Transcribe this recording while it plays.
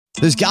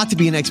There's got to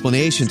be an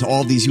explanation to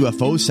all of these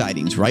UFO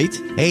sightings, right?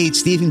 Hey,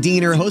 it's Stephen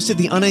Diener, host of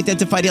the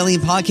Unidentified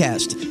Alien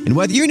Podcast. And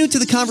whether you're new to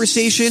the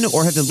conversation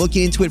or have been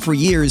looking into it for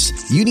years,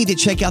 you need to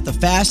check out the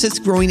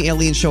fastest growing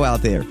alien show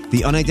out there,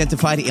 the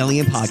Unidentified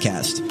Alien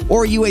Podcast,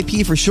 or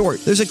UAP for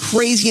short. There's a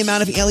crazy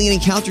amount of alien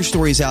encounter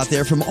stories out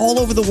there from all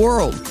over the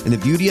world. And the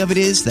beauty of it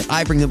is that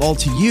I bring them all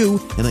to you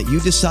and let you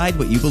decide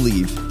what you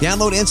believe.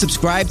 Download and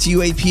subscribe to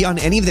UAP on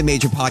any of the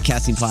major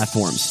podcasting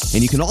platforms.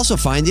 And you can also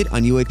find it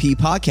on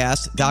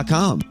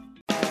UAPpodcast.com.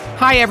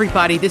 Hi,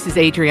 everybody. This is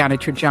Adriana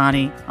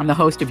Trajani. I'm the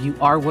host of You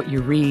Are What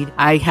You Read.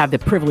 I have the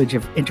privilege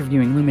of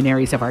interviewing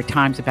luminaries of our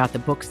times about the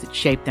books that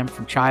shaped them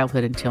from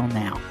childhood until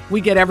now.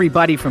 We get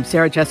everybody from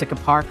Sarah Jessica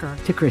Parker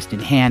to Kristen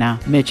Hanna,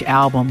 Mitch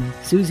Albom,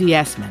 Susie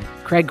Essman,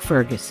 Craig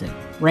Ferguson,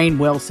 Rainn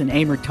Wilson,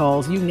 Amor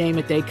Tolls, you name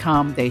it, they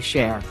come, they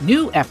share.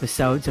 New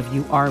episodes of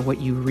You Are What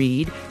You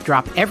Read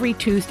drop every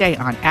Tuesday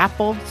on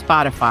Apple,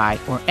 Spotify,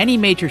 or any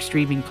major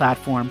streaming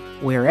platform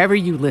wherever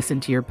you listen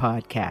to your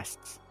podcasts.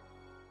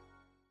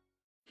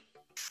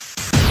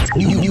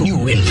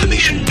 New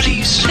information,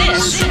 please.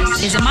 This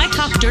is a My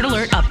Talk Dirt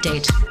Alert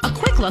update. A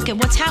quick look at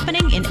what's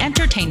happening in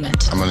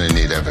entertainment. I'm going to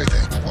need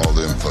everything, all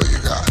the info you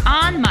got.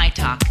 On My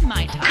Talk.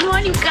 My Talk. Come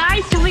on, you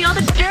guys, give me all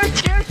the dirt.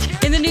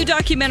 In the new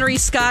documentary,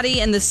 Scotty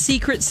and the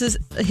Secret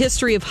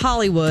History of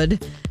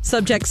Hollywood,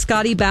 subject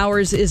Scotty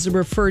Bowers is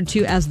referred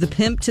to as the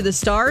pimp to the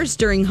stars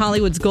during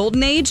Hollywood's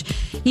golden age.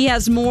 He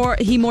more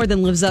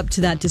than lives up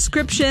to that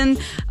description.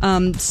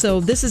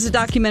 So this is a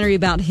documentary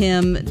about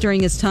him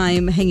during his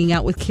time hanging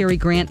out with Cary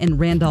Grant and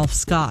Randolph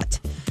Scott.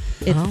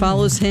 It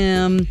follows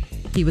him.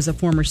 He was a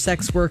former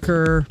sex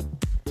worker.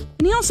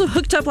 And he also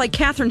hooked up like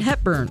Katharine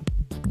Hepburn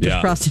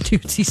with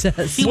prostitutes, he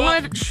says. She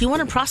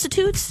wanted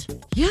prostitutes?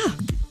 Yeah.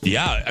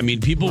 Yeah, I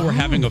mean, people were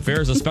having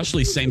affairs,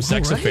 especially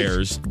same-sex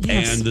affairs.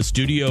 Yes. And the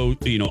studio,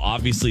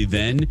 obviously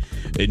then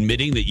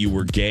admitting that you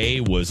were gay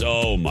was,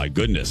 oh my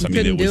goodness.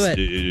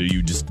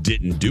 You just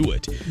didn't do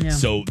it. Yeah.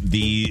 So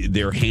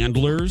their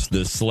handlers,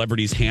 the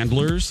celebrities'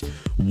 handlers,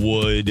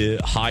 would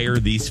hire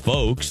these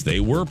folks. They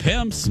were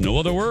pimps, no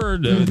other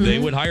word. They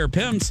would hire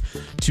pimps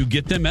to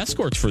get them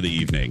escorts for the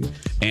evening.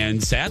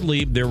 And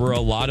sadly, there were a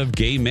lot of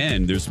gay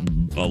men. There's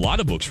a lot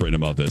of books written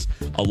about this.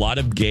 A lot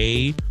of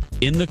gay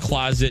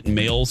in-the-closet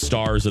male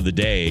stars of the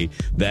day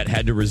that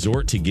had to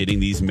resort to getting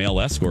these male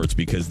escorts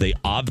because they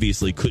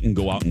obviously couldn't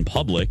go out in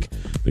public.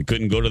 They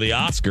couldn't go to the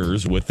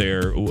Oscars with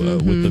their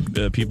with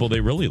the people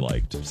they really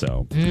liked.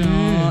 So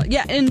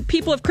yeah, and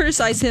people have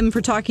criticized him for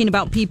talking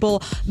about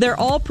people. They're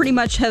all pretty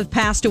much have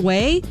passed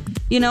away,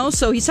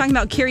 So he's talking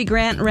about Cary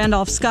Grant and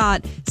Randolph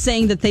Scott,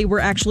 saying that they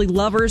were actually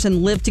lovers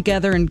and lived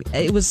together, and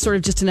it was sort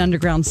of just an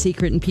underground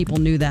secret, and people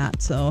knew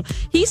that. So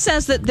he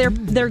says that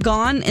they're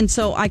gone, and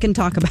so I can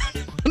talk about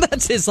it.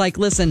 That's his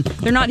listen,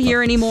 they're not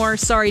here anymore.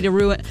 Sorry to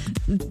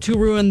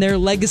ruin their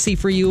legacy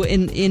for you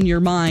in your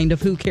mind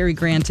of who Cary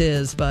Grant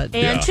is, but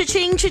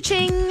cha-ching.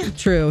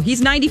 True.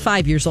 He's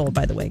 95 years old,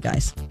 by the way,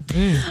 guys.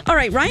 All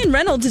right, Ryan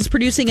Reynolds is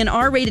producing an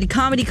R-rated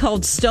comedy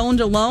called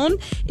Stoned Alone.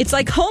 It's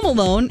like Home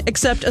Alone,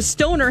 except a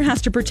stoner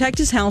has to protect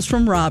his house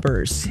from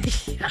robbers.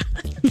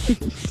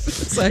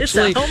 It's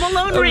a Home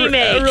Alone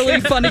remake. A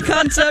really funny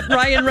concept.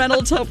 Ryan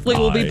Reynolds hopefully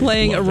will be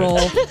playing a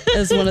role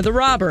as one of the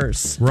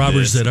robbers.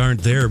 Robbers that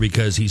aren't there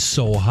because he's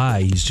so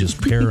high, he's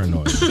just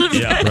paranoid.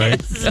 Yeah, right?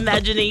 It's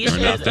imagination.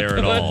 They're not there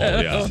at all.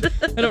 Yeah.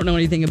 I don't know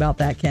anything about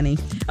that, Kenny.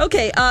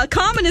 Okay,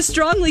 Common is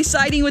strongly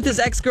siding with his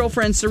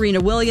ex-girlfriend Serena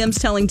Williams,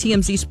 telling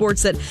TMZ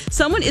Sports that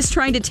someone is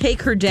trying to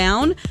take her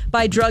down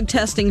by drug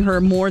testing her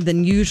more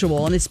than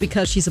usual, and it's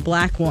because she's a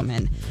black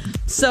woman.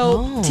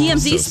 So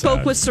TMZ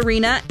spoke with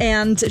Serena,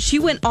 and she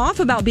went off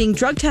about being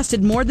drug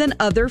tested more than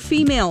other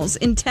females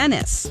in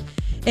tennis.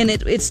 And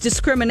it's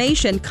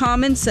discrimination.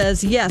 Common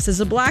says, yes, as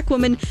a black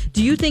woman,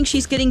 do you think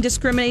she's getting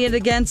discriminated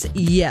against?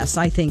 Yes,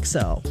 I think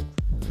so.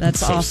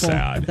 That's so awful.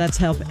 Sad. That's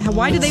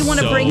why do they want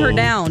to bring her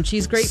down?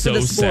 She's great for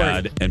the sport. So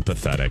sad and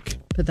pathetic.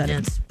 Yeah,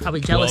 it's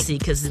probably jealousy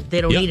because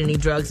they don't need any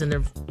drugs and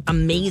they're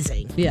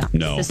amazing. Yeah.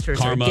 No. Sisters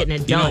Karma, are getting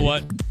it done. You know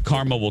what?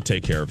 Karma will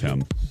take care of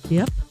him.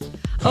 Yep.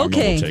 Karma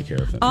okay. will take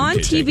care of him. On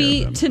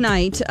TV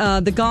tonight,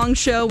 The Gong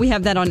Show. We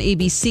have that on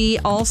ABC.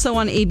 Also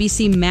on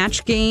ABC,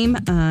 Match Game.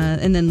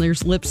 And then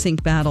there's Lip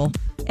Sync Battle.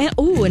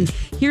 And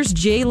here's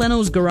Jay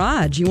Leno's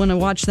Garage. You want to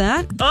watch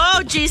that?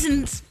 Oh,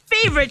 Jason's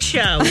favorite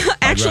show.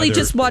 Actually,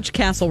 just watch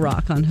Castle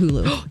Rock on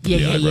Hulu.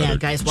 yeah,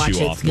 guys, watch it.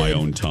 Chew off my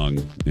own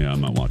tongue. Yeah, I'm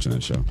not watching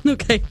that show.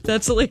 Okay,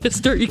 that's the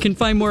latest dirt. You can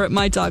find more at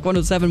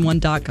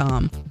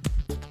mytalk1071.com.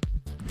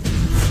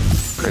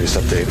 Greatest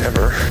update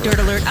ever. Dirt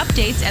Alert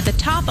updates at the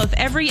top of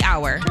every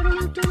hour.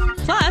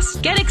 Plus,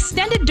 get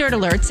extended Dirt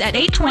Alerts at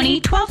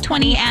 8:20,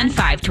 12:20, and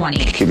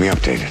 5:20. Keep me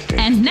updated.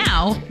 And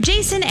now,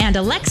 Jason and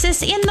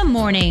Alexis in the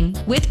morning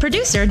with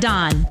producer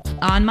Don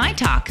on My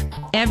Talk.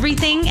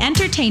 Everything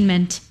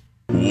Entertainment.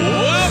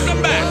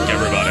 Welcome back,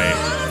 everybody,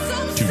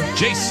 to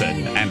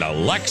Jason and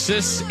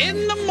Alexis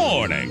in the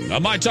morning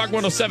on My Talk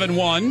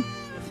 1071,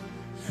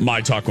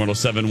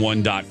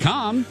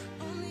 mytalk1071.com,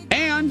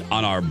 and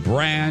on our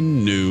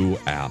brand new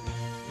app.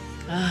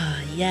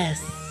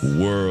 Yes.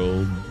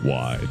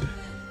 Worldwide.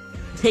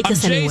 Take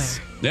us anywhere.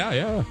 Chase.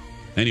 Yeah.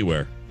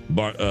 Anywhere.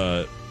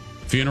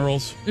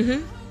 Funerals.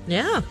 Mm-hmm.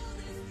 Yeah.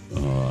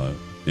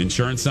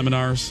 Insurance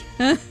seminars.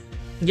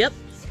 Yep.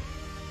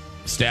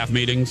 Staff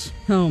meetings.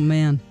 Oh,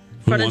 man.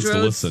 Who wants to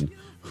listen?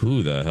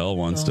 Who the hell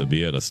wants to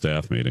be at a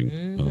staff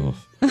meeting?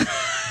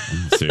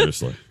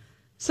 Seriously.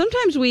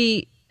 Sometimes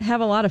we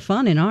have a lot of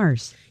fun in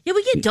ours. Yeah,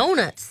 we get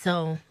donuts,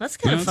 so that's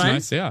kind of fun.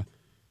 Nice, yeah.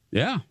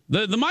 Yeah.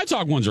 The My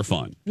Talk ones are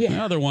fun. Yeah.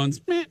 The other ones,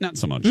 not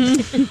so much.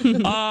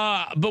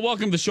 But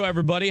welcome to the show,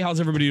 everybody. How's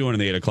everybody doing in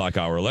the 8 o'clock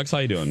hour? Lex, how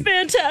you doing?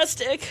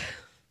 Fantastic.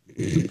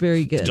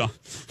 Very good.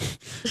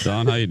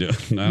 Dawn, how you doing?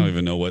 I don't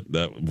even know what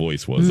that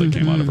voice was that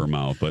came out of her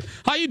mouth. But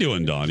how you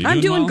doing, Dawn? I'm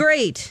doing well?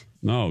 great.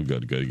 Oh,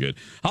 good.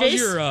 How's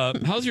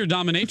Jace? how's your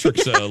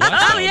dominatrix lifestyle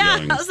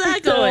going? How's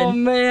that going? Oh,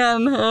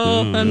 man.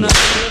 I'm not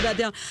going to live that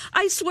down.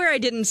 I swear I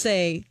didn't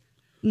say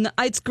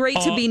it's great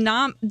to be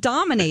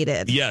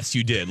dominated. Yes,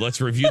 you did. Let's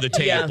review the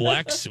tape. Yeah.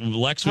 Lex, will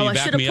you back me up on this one?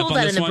 I should have pulled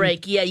that in the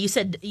break. Yeah, you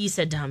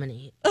said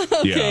dominate.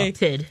 Okay.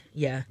 Tid.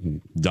 Yeah.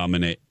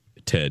 Dominate.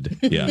 Ted.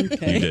 Yeah, you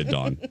did,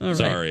 Dawn. Right.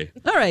 Sorry.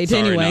 All right,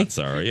 sorry, anyway. Not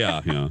sorry.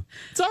 Yeah.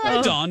 It's all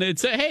right, Dawn.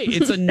 It's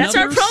another. That's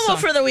our promo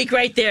for the week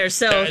right there.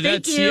 So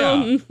thank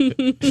you.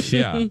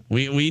 Yeah.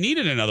 We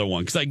needed another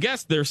one because I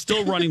guess they're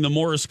still running the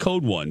Morse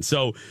code one.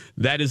 So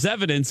that is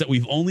evidence that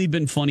we've only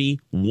been funny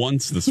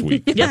once this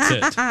week. That's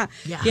it.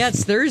 Yeah,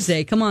 it's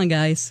Thursday. Come on,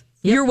 guys.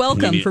 You're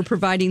welcome for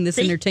providing this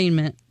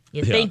entertainment.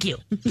 Yeah, thank you.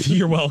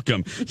 You're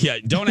welcome. Yeah,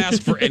 don't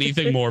ask for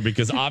anything more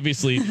because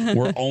obviously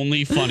we're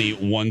only funny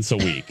once a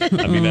week.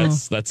 I mean,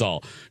 that's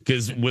all.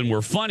 Because when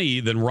we're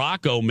funny, then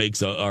Rocco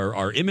makes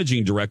our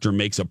imaging director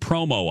makes a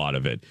promo out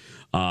of it.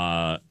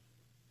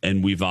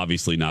 And we've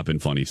obviously not been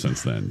funny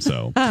since then.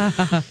 So,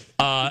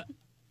 Dawn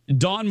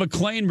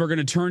McClain, we're going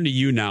to turn to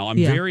you now. I'm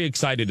very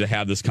excited to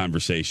have this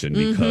conversation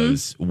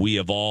because we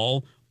have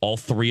all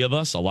three of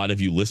us, a lot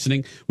of you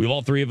listening,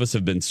 all three of us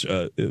have been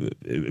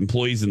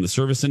employees in the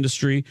service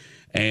industry,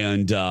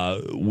 and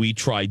we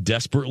try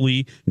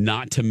desperately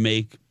not to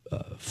make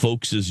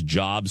folks'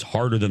 jobs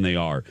harder than they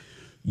are.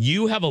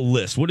 You have a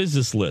list. What is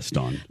this list,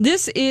 Dawn?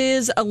 This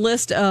is a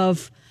list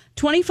of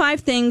 25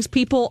 things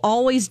people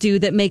always do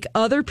that make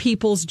other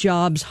people's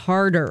jobs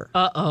harder.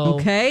 Uh-oh.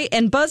 Okay?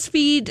 And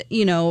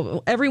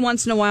BuzzFeed, every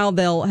once in a while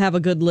they'll have a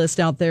good list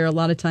out there. A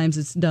lot of times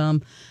it's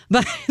dumb,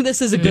 but this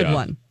is a good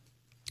one.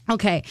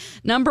 Okay,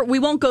 we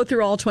won't go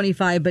through all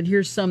 25, but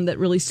here's some that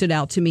really stood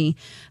out to me.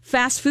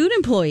 Fast food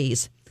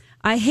employees.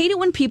 I hate it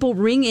when people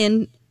ring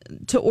in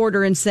to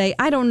order and say,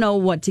 I don't know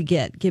what to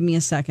get. Give me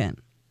a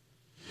second.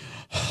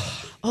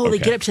 They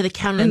get up to the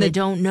counter and they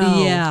don't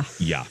know. Yeah.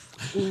 Yeah.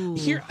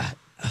 Here,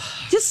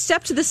 just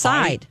step to the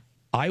side.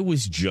 I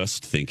was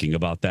just thinking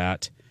about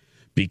that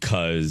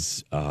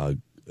because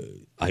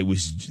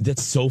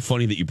that's so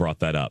funny that you brought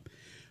that up.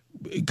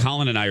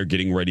 Colin and I are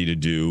getting ready to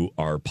do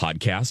our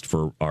podcast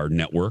for our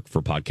network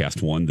for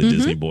Podcast One, the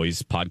Disney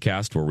Boys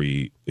podcast, where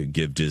we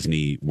give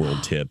Disney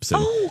World tips.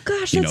 And,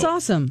 that's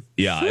awesome.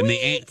 Yeah, sweet. and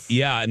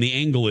the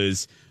angle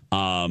is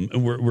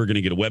we're going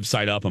to get a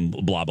website up and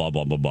blah blah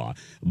blah blah blah.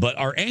 But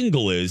our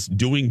angle is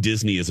doing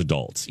Disney as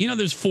adults.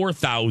 There's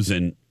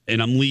 4,000,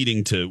 and I'm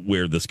leading to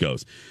where this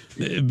goes.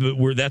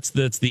 But that's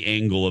the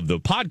angle of the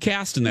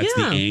podcast, and that's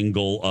the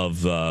angle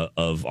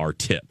of our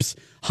tips.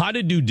 How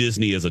to do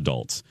Disney as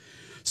adults.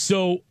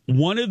 So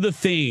one of the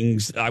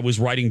things I was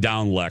writing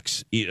down,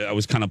 Lex, I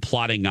was kind of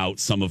plotting out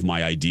some of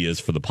my ideas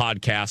for the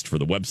podcast, for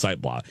the website,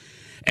 blah.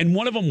 And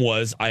one of them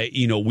was,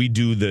 we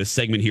do the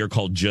segment here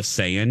called Just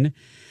Saying.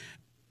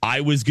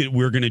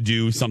 We're going to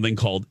do something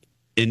called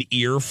an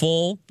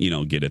earful.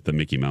 Get it, the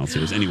Mickey Mouse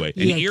ears. Anyway,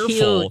 an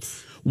earful.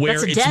 Cute. Where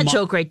that's a dad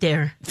joke right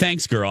there.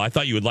 Thanks, girl. I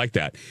thought you would like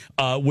that.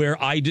 Where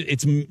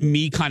it's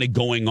me kind of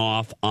going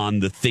off on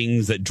the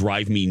things that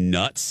drive me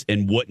nuts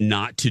and what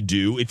not to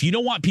do. If you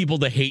don't want people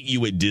to hate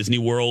you at Disney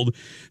World,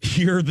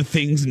 here are the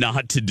things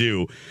not to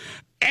do.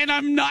 And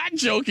I'm not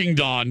joking,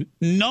 Dawn.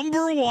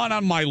 Number one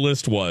on my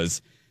list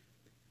was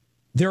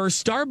there are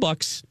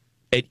Starbucks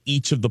at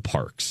each of the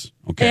parks.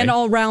 Okay, and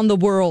all around the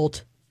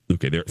world.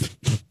 Okay, there.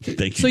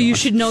 Thank you. So you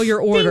should know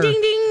your order. Ding,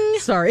 ding, ding.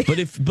 Sorry.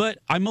 But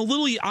I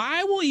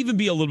will even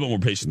be a little bit more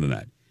patient than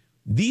that.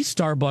 These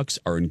Starbucks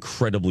are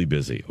incredibly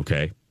busy,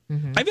 okay?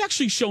 Mm-hmm. I've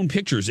actually shown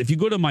pictures. If you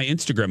go to my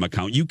Instagram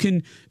account, you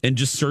can and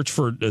just search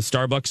for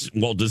Starbucks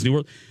Walt Disney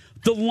World.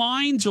 The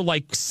lines are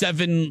like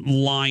 7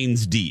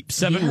 lines deep,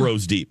 7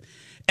 rows deep.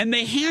 And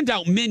they hand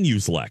out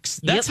menus, Lex.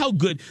 That's how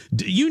good.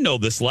 You know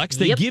this, Lex.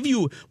 They give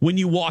you, when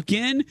you walk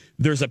in,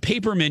 there's a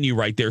paper menu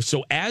right there.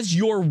 So as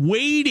you're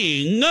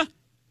waiting...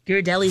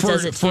 Ghirardelli's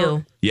does it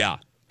too.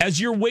 As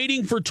you're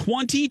waiting for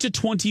 20 to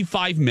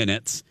 25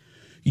 minutes,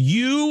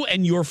 you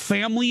and your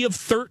family of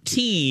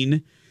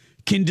 13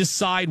 can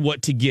decide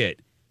what to get.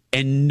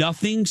 And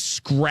nothing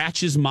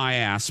scratches my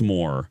ass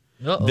more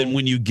than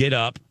when you get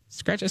up,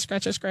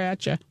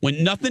 scratcha.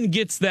 When nothing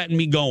gets that in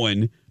me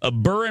going, a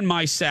burr in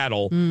my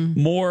saddle,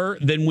 more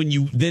than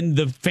then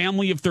the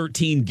family of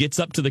 13 gets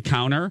up to the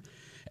counter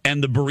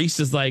and the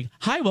barista's like,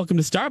 hi, welcome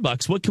to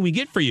Starbucks. What can we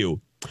get for you?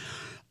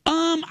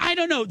 I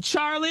don't know.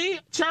 Charlie,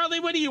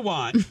 what do you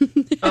want?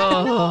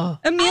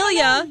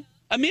 Amelia.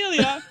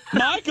 Amelia,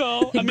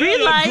 Michael, Amelia.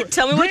 Green light.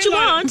 Tell me what you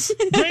want.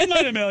 Green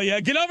light,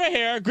 Amelia. Get over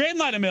here. Green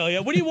light,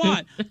 Amelia. What do you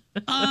want?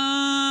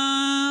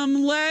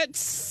 Let's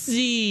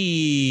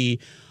see.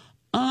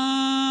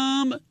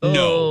 No.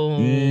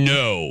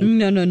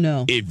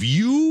 If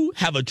you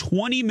have a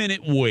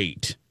 20-minute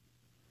wait,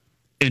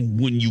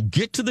 and when you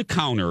get to the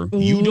counter,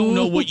 you don't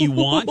know what you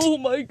want. Oh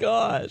my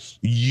gosh!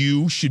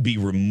 You should be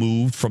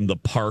removed from the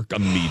park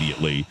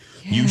immediately.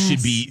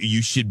 Yes.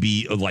 You should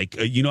be like,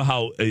 you know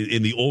how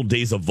in the old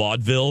days of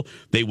vaudeville,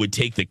 they would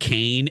take the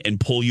cane and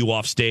pull you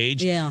off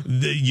stage? Yeah.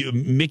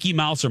 Mickey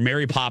Mouse or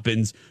Mary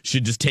Poppins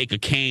should just take a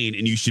cane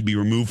and you should be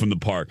removed from the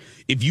park.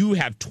 If you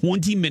have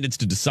 20 minutes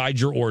to decide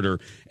your order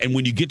and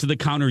when you get to the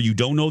counter, you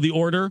don't know the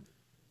order,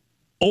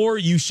 or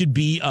you should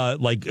be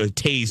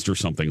tased or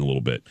something a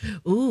little bit.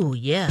 Ooh,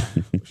 yeah.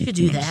 We should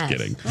do that.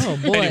 Just kidding. Oh,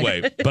 boy.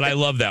 Anyway, but I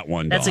love that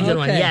one. That's a good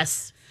one.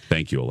 Yes.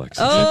 Thank you,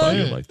 Alexis. I thought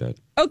you'd like that.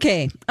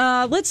 Okay,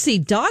 let's see.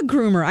 Dog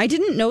groomer. I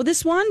didn't know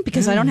this one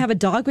because I don't have a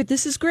dog, but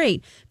this is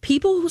great.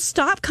 People who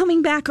stop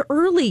coming back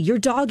early. Your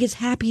dog is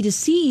happy to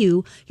see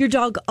you. Your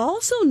dog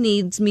also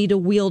needs me to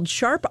wield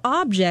sharp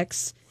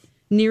objects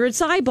near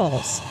its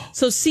eyeballs.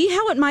 So see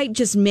how it might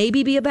just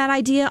maybe be a bad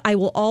idea? I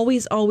will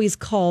always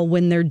call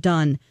when they're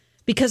done.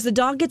 Because the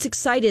dog gets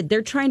excited.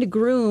 They're trying to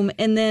groom,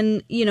 and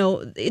then,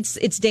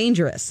 it's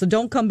dangerous. So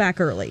don't come back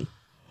early.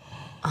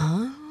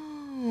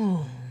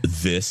 Oh.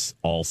 This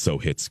also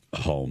hits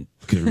home.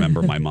 Because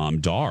remember my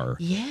mom, Dar.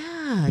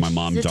 Yeah. My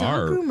mom,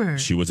 Dar.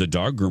 She was a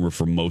dog groomer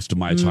for most of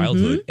my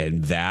childhood.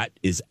 And that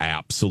is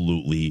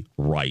absolutely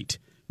right.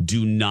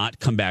 Do not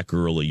come back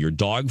early. Your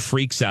dog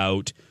freaks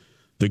out.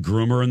 The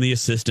groomer and the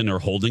assistant are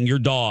holding your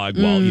dog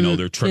while,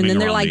 they're trimming around the eyes. And then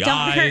they're like,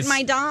 don't hurt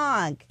my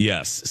dog.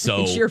 Yes.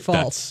 So it's your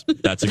fault.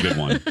 That's a good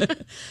one.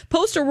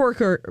 Postal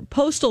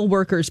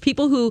workers,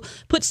 people who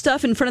put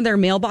stuff in front of their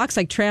mailbox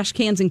like trash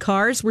cans and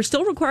cars, we're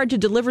still required to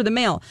deliver the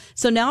mail.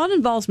 So now it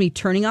involves me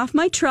turning off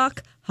my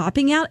truck,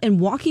 hopping out, and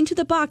walking to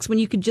the box when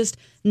you could just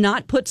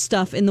not put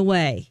stuff in the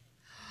way.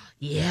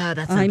 Yeah,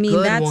 that's a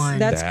good one.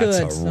 That's good.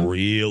 That's a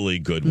really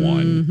good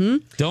one. Mm-hmm.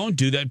 Don't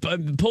do that.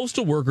 But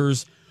postal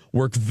workers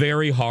work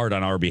very hard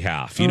on our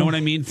behalf. You know what I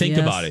mean? Think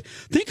about it.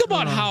 Think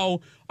about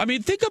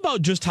think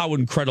about just how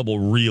incredible,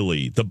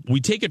 really,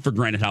 we take it for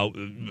granted how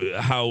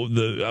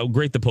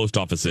great the post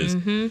office is.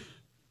 Mm-hmm.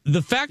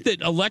 The fact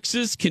that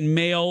Alexis can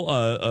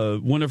mail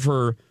one of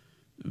her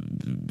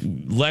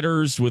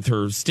letters with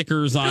her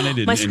stickers on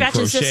it my and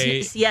scratches,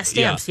 crochet.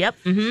 stamps. Yep.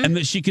 Mm-hmm. And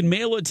that she can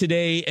mail it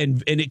today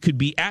and it could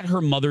be at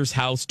her mother's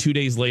house 2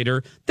 days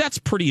later. That's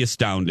pretty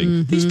astounding.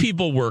 Mm-hmm. These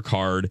people work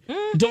hard.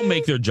 Mm-hmm. Don't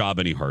make their job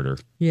any harder.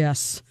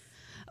 Yes.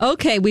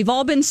 Okay, we've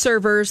all been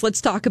servers. Let's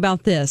talk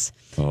about this.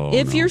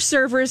 If your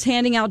server is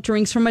handing out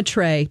drinks from a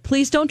tray,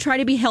 please don't try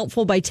to be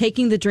helpful by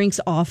taking the drinks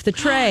off the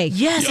tray.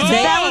 Yes, it's a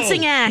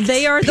balancing act.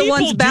 They are the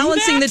ones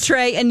balancing the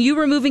tray, and you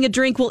removing a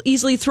drink will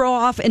easily throw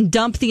off and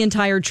dump the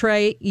entire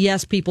tray.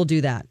 Yes, people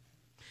do that.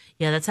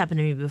 Yeah, that's happened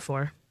to me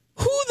before.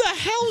 Who the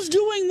hell's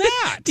doing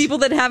that? People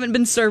that haven't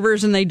been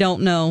servers and they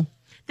don't know.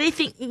 They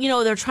think,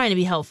 they're trying to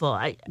be helpful.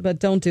 But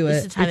don't do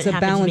it. It's a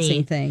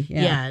balancing thing.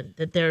 Yeah,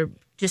 that they're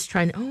just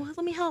trying to,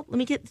 let me help. Let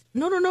me get,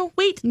 no,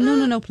 wait.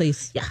 No,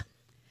 please. Yeah.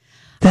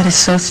 That is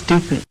so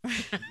stupid.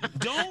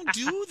 Don't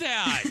do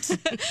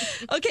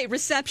that. Okay,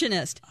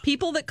 receptionist.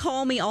 People that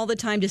call me all the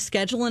time to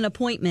schedule an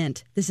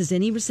appointment. This is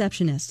any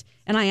receptionist.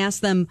 And I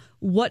ask them,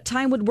 what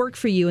time would work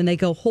for you? And they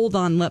go, hold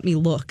on, let me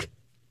look.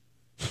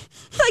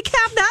 Like,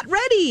 have that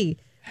ready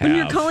when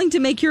you're calling to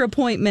make your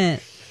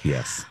appointment.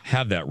 Yes,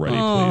 have that ready,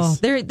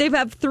 please. They've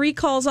have 3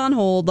 calls on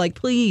hold. Like,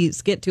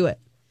 please, get to it.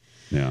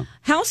 Yeah.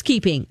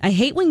 Housekeeping. I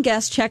hate when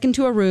guests check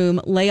into a room,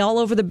 lay all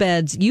over the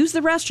beds, use the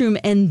restroom,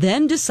 and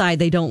then decide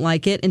they don't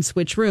like it and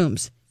switch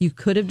rooms. You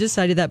could have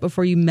decided that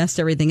before you messed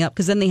everything up,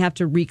 because then they have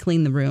to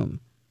re-clean the room.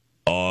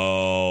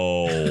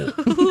 Oh.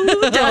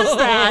 Who does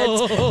that?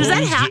 Does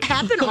that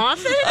happen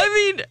often?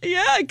 I mean,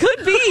 yeah, it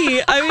could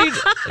be.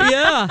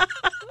 Yeah.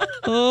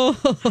 Oh.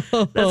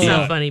 That's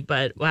not funny,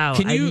 but wow.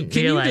 Can you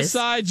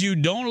decide you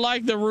don't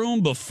like the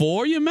room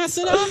before you mess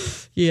it up?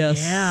 Yes.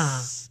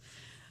 Yeah.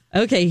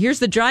 Okay, here's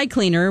the dry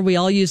cleaner. We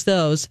all use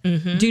those.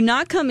 Mm-hmm. Do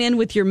not come in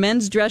with your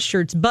men's dress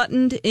shirts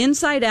buttoned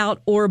inside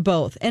out or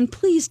both. And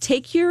please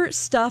take your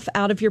stuff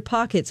out of your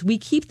pockets. We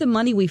keep the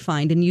money we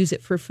find and use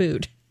it for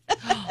food.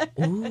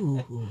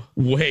 Ooh.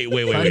 Wait.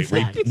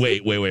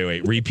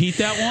 Repeat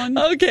that one?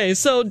 Okay,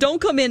 so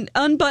don't come in,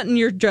 unbutton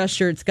your dress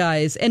shirts,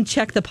 guys, and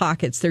check the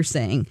pockets, they're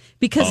saying.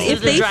 Because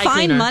if they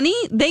find money,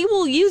 they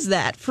will use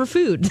that for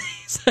food.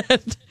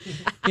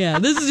 Yeah,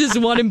 this is just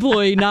one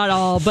employee, not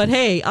all. But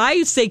hey,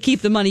 I say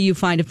keep the money you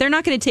find. If they're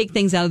not going to take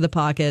things out of the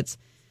pockets.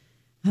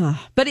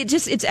 But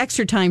it's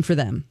extra time for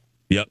them.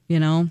 Yep.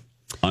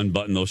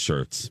 Unbutton those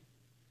shirts.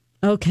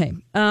 Okay.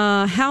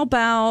 How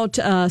about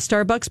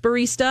Starbucks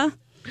barista?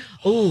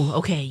 Oh,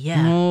 okay,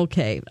 yeah.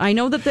 Okay. I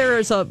know that there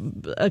is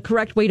a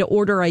correct way to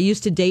order. I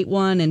used to date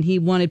one, and he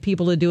wanted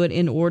people to do it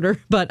in order,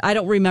 but I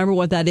don't remember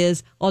what that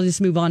is. I'll just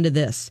move on to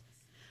this.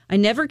 I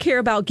never care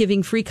about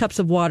giving free cups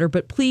of water,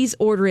 but please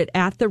order it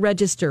at the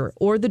register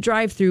or the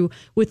drive-thru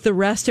with the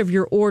rest of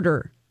your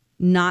order,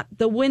 not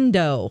the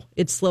window.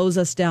 It slows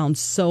us down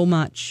so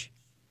much.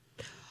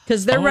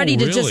 Because they're ready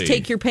to just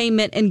take your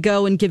payment and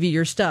go and give you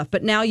your stuff.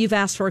 But now you've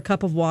asked for a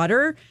cup of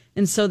water,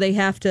 and so they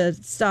have to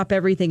stop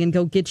everything and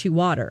go get you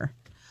water.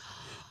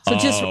 So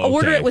just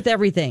order it with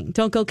everything.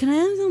 Don't go, can I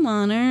have some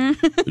water?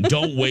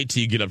 Don't wait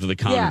till you get up to the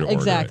counter to order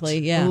exactly.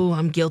 it. Yeah. Oh,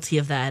 I'm guilty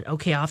of that.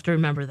 Okay, I'll have to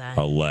remember that.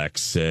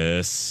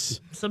 Alexis.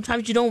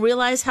 Sometimes you don't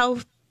realize how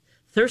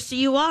thirsty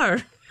you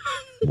are.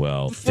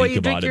 Well, think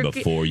about it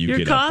before you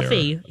get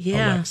coffee. up there.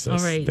 Yeah. Alexis, all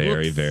right.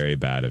 Very, very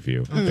bad of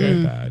you.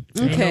 Very bad.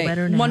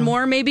 Okay. One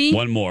more, maybe?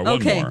 One more.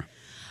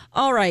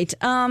 All right.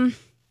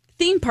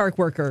 Theme park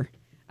worker.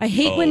 I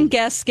hate when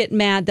guests get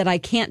mad that I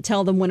can't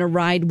tell them when a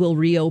ride will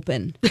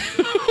reopen.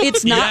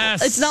 It's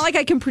not. It's not like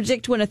I can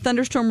predict when a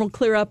thunderstorm will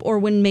clear up or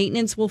when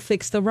maintenance will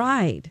fix the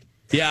ride.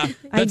 Yeah,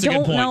 I that's a good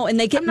don't point. know, and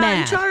they get I'm mad.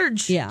 not in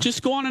charge. Yeah,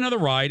 just go on another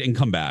ride and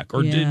come back,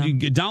 or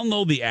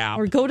download the app,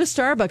 or go to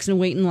Starbucks and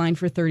wait in line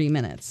for 30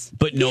 minutes.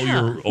 But know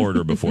your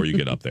order before you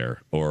get up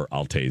there, or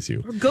I'll tase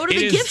you. Or go to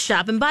the gift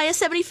shop and buy a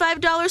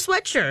 $75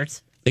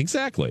 sweatshirt.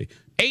 Exactly.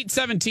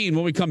 8:17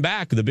 when we come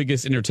back, the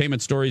biggest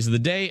entertainment stories of the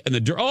day, and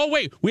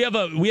we have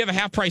a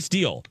half price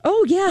deal.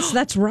 Oh yes,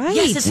 that's right.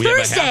 Yes, it's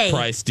Thursday. Have a half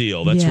price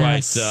deal. That's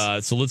right.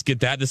 So let's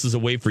get that. This is a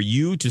way for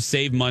you to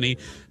save money.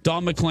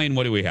 Dawn McClain,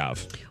 what do we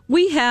have?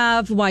 We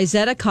have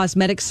Wyzetta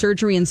Cosmetic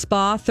Surgery and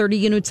Spa, 30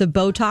 units of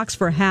Botox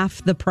for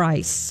half the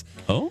price.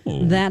 Oh,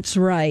 that's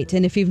right.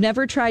 And if you've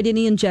never tried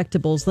any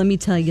injectables, let me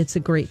tell you, it's a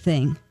great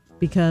thing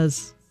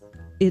because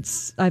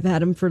I've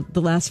had them for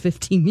the last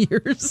 15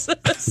 years. So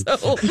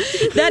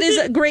that is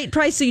a great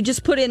price. So you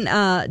just put in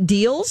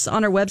deals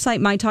on our website,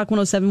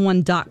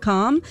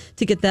 mytalk1071.com,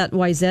 to get that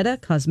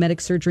Wyzetta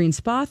Cosmetic Surgery and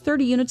Spa,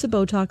 30 units of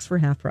Botox for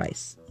half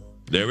price.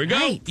 There we go.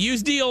 Right.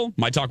 Use deal,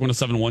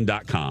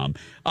 mytalk1071.com.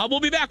 We'll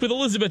be back with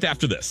Elizabeth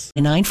after this.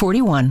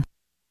 941.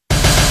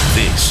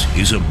 This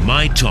is a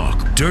My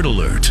Talk Dirt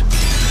Alert.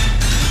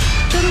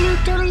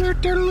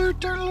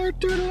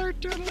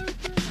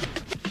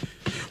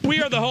 We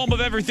are the home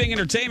of everything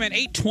entertainment.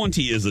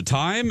 8:20 is the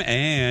time,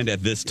 and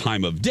at this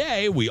time of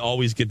day, we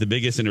always get the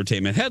biggest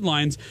entertainment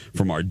headlines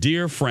from our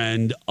dear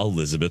friend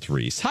Elizabeth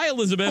Reese. Hi,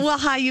 Elizabeth. Well,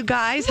 hi, you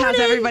guys. How's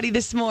everybody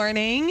this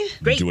morning?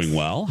 Great. Doing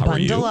well. How are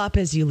you? Bundle up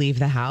as you leave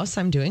the house.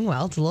 I'm doing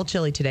well. It's a little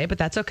chilly today, but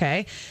that's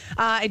okay.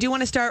 I do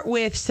want to start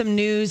with some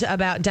news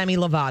about Demi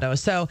Lovato.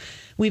 So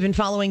we've been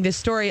following this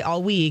story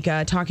all week,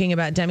 talking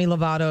about Demi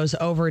Lovato's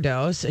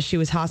overdose. She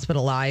was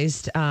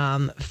hospitalized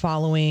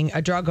following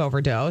a drug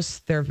overdose.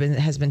 There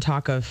has been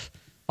talk of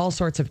all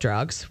sorts of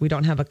drugs. We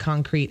don't have a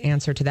concrete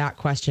answer to that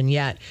question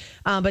yet.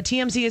 But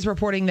TMZ is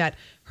reporting that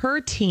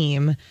her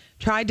team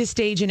tried to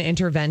stage an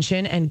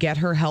intervention and get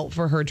her help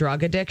for her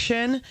drug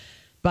addiction,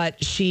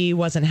 but she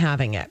wasn't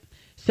having it.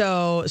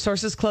 So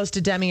sources close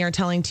to Demi are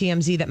telling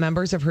TMZ that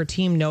members of her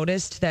team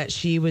noticed that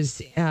she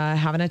was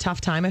having a tough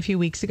time a few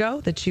weeks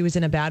ago, that she was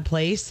in a bad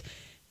place.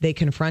 They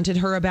confronted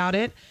her about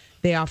it.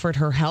 They offered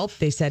her help.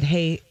 They said,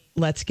 hey,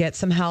 let's get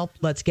some help.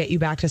 Let's get you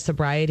back to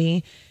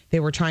sobriety. They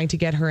were trying to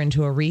get her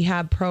into a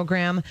rehab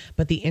program,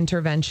 but the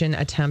intervention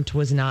attempt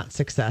was not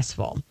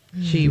successful.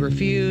 She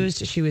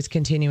refused. She was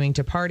continuing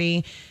to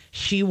party.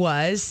 She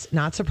was,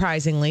 not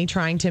surprisingly,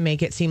 trying to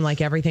make it seem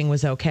like everything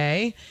was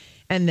okay.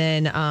 And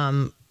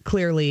then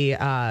clearly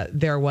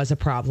there was a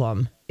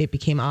problem. It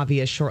became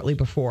obvious shortly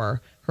before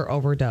her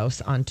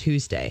overdose on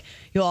Tuesday.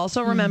 You'll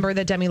also remember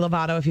that Demi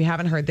Lovato, if you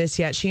haven't heard this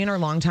yet, she and her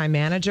longtime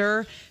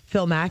manager,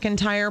 Phil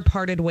McIntyre,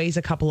 parted ways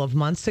a couple of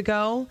months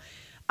ago.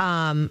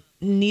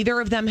 Neither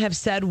of them have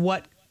said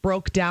what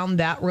broke down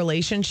that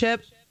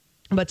relationship,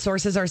 but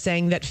sources are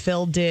saying that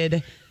Phil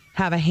did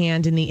have a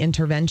hand in the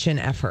intervention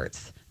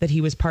efforts, that he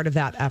was part of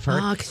that effort.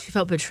 Oh, because she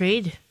felt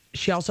betrayed.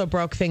 She also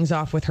broke things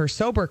off with her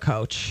sober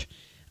coach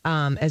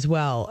as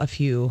well I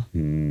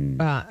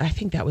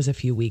think that was a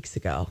few weeks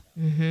ago,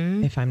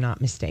 if I'm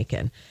not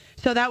mistaken.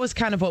 So that was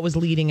kind of what was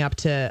leading up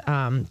to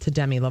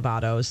Demi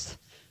Lovato's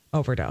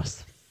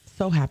overdose.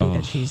 So happy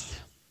that she's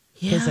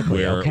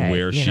physically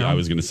okay. I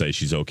was going to say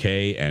she's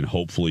okay, and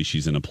hopefully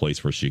she's in a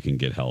place where she can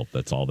get help.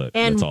 That's all that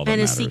and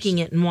matters. Is seeking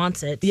it and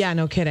wants it. Yeah,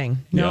 no kidding.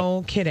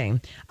 No kidding.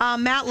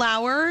 Matt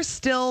Lauer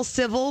still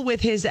civil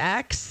with his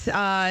ex,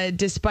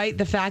 despite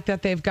the fact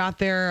that they've got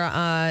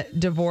their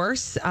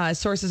divorce.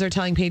 Sources are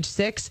telling Page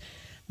Six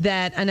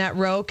that Annette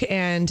Roque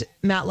and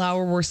Matt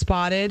Lauer were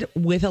spotted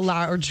with a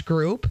large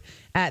group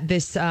at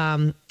this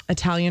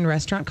Italian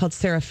restaurant called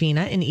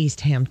Serafina in East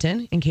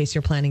Hampton, in case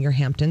you're planning your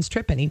Hamptons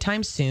trip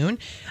anytime soon.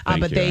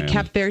 But they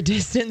kept their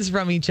distance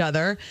from each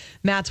other.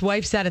 Matt's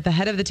wife sat at the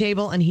head of the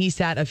table and he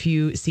sat a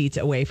few seats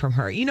away from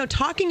her. You know,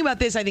 talking about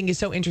this, I think, is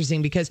so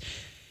interesting because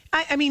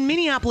I mean,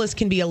 Minneapolis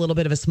can be a little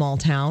bit of a small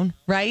town,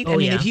 right? Oh, I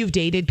mean, if you've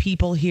dated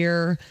people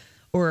here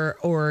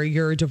or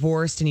you're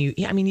divorced and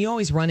you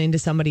always run into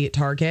somebody at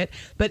Target,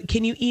 but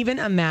can you even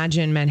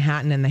imagine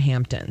Manhattan and the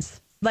Hamptons?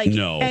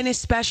 No. And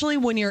especially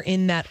when you're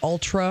in that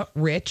ultra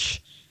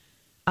rich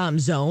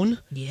zone.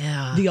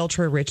 Yeah. The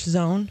ultra rich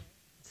zone.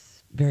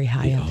 very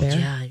high up there.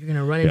 Yeah, you're going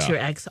to run into your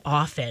ex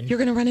often. You're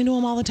going to run into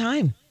them all the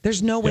time.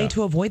 There's no way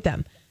to avoid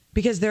them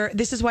because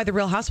this is why the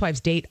Real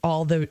Housewives date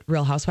all the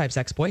Real Housewives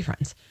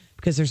ex-boyfriends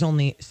because there's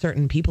only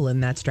certain people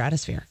in that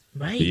stratosphere.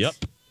 Right. Yep.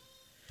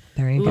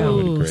 There you go.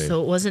 Ooh,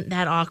 so it wasn't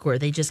that awkward.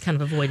 They just kind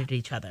of avoided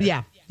each other.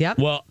 Yeah. Yep.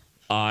 Well,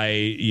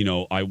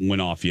 I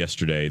went off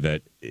yesterday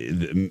that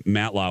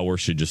Matt Lauer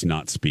should just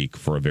not speak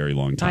for a very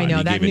long time. I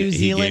know, that New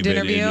Zealand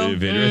interview.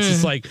 It's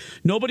just like,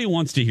 nobody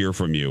wants to hear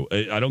from you.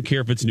 I don't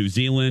care if it's New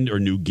Zealand or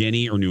New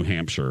Guinea or New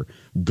Hampshire.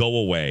 Go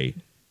away.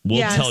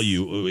 We'll tell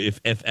you if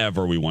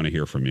ever we want to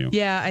hear from you.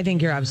 Yeah, I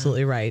think you're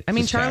absolutely right. I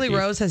mean, Charlie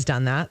Rose has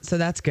done that, so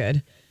that's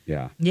good.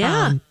 Yeah.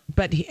 Yeah.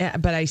 But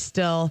I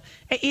still,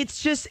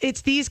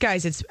 it's these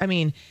guys.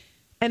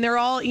 And they're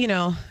all,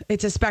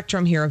 it's a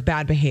spectrum here of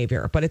bad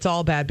behavior, but it's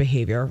all bad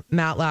behavior.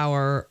 Matt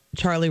Lauer,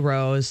 Charlie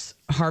Rose,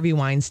 Harvey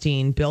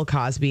Weinstein, Bill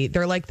Cosby.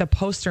 They're like the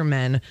poster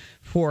men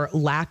for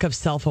lack of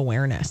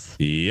self-awareness.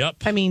 Yep.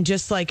 I mean,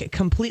 just like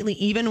completely,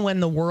 even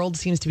when the world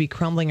seems to be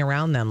crumbling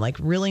around them, like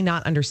really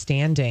not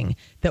understanding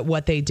that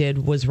what they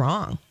did was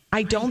wrong.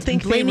 I don't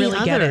think they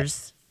really get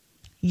it.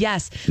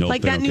 Yes. Nope,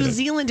 like that New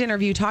Zealand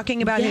interview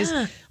talking about his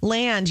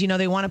land.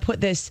 They want to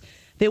put this,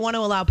 they want to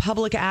allow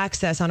public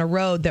access on a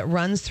road that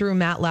runs through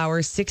Matt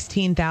Lauer's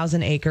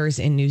 16,000 acres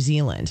in New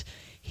Zealand.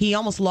 He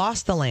almost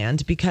lost the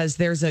land because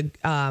there's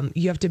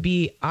you have to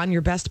be on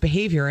your best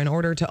behavior in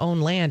order to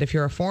own land if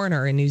you're a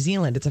foreigner in New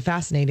Zealand. It's a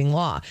fascinating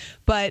law.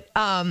 But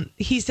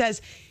he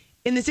says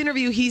in this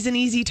interview, he's an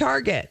easy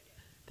target,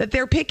 that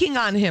they're picking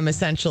on him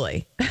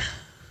essentially.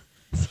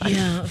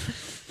 Yeah.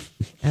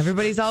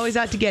 Everybody's always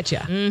out to get you.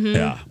 Mm-hmm.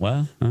 Yeah.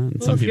 Well, some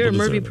if people you're a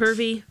Murphy deserve it.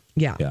 Pervy.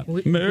 Yeah.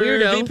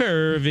 Weirdo.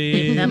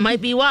 Pervy. That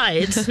might be why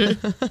it's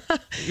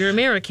you're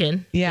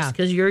American. Yeah.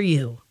 Because you're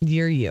you.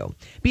 You're you.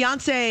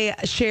 Beyonce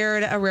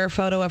shared a rare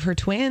photo of her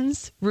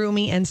twins,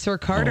 Rumi and Sir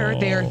Carter.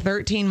 They are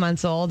 13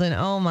 months old, and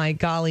oh my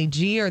golly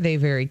gee, are they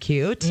very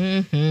cute.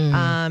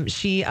 Mm-hmm.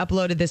 She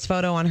uploaded this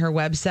photo on her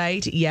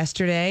website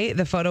yesterday.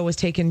 The photo was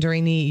taken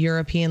during the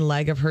European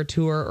leg of her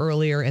tour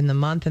earlier in the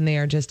month, and they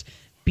are just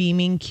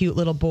beaming cute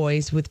little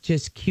boys with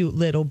just cute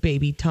little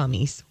baby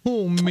tummies.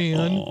 Oh,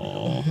 man.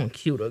 Oh,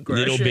 cute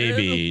aggression. Little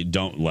baby,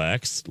 don't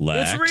Lex,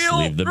 real.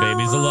 leave the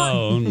babies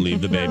alone. Leave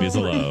the babies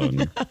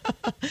alone.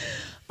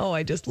 Oh,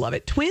 I just love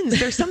it. Twins.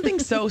 There's something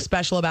so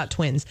special about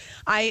twins.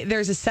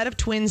 There's a set of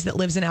twins that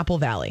lives in Apple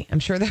Valley. I'm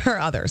sure there are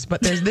others,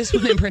 but there's this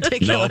one in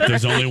particular. No,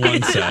 there's only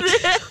one set.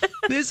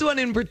 This one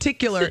in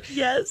particular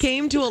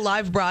came to a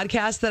live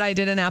broadcast that I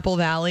did in Apple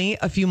Valley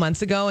a few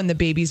months ago, and the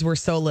babies were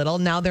so little.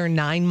 Now they're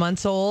 9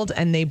 months old,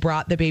 and they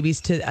brought the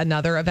babies to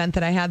another event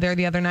that I had there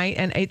the other night.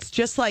 And it's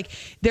just like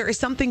there is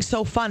something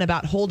so fun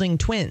about holding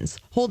twins,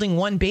 holding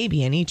one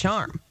baby in each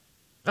arm.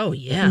 Oh,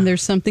 yeah. And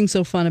there's something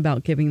so fun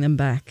about giving them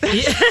back.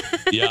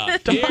 Yeah.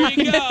 Here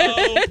you go.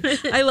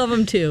 I love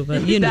them too,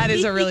 but that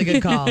is a really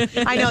good call.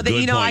 I know that,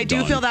 Good point, I do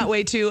Dawn. feel that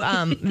way too.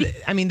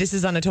 I mean, this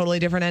is on a totally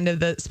different end of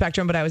the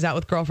spectrum, but I was out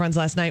with girlfriends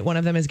last night. One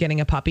of them is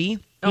getting a puppy,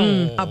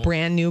 a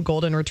brand new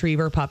golden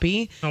retriever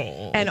puppy.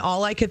 Oh. And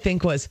all I could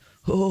think was,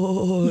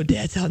 oh,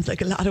 that sounds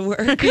like a lot of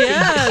work.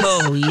 Yes.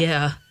 Oh,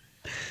 yeah.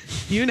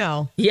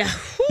 Yeah.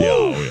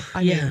 Yeah.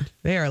 I mean,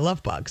 they are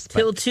love bugs.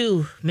 Till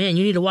 2. Man,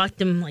 you need to walk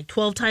them like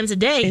 12 times a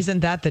day.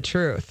 Isn't that the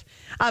truth?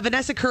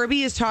 Vanessa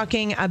Kirby is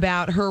talking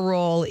about her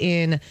role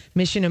in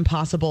Mission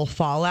Impossible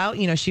Fallout.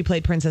 She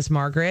played Princess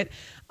Margaret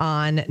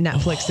on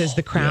Netflix's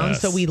The Crown.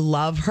 Yes. So we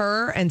love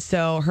her. And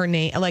so her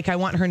name, I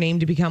want her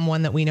name to become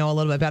one that we know a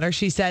little bit better.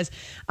 She says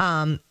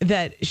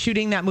that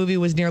shooting that movie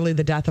was nearly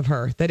the death of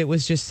her, that it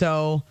was just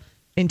so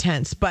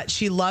intense, but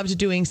she loved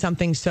doing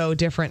something so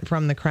different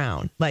from The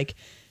Crown, like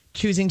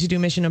choosing to do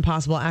Mission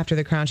Impossible after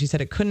The Crown. She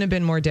said it couldn't have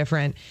been more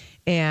different.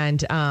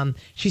 And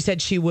she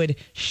said she would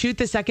shoot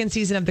the second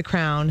season of The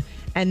Crown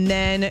and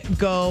then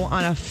go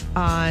on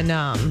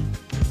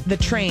the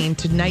train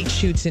to night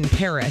shoots in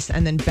Paris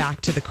and then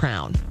back to The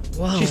Crown.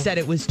 Whoa. She said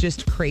it was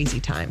just crazy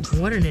times.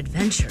 What an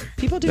adventure.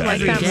 People do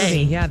like that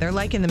movie. Yeah, they're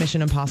liking the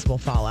Mission Impossible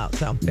Fallout.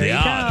 So there you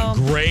go.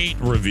 Great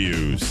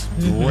reviews.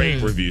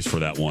 Great reviews for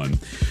that one.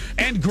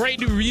 And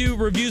great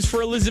reviews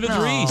for Elizabeth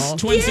Reese.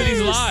 Twin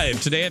Cities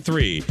Live today at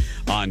 3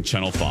 on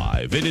Channel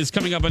 5. It is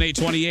coming up on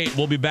 8:28.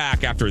 We'll be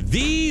back after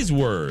these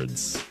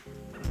words.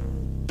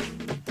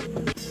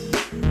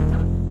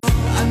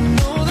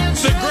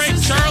 The great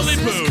Charlie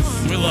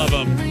Puth. We love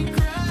him.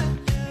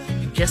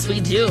 Yes,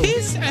 we do.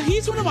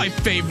 He's one of my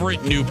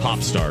favorite new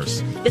pop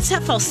stars. It's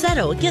that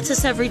falsetto. It gets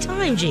us every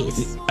time,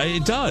 Jace.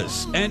 It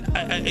does. And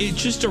it's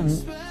just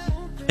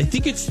I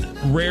think it's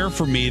rare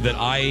for me that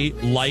I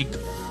like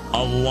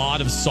a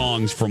lot of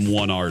songs from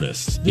one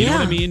artist. You know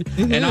what I mean?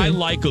 Mm-hmm. And I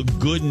like a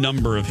good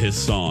number of his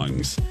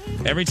songs.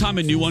 Every time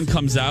a new one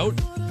comes out,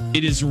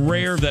 it is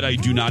rare that I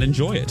do not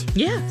enjoy it.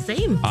 Yeah,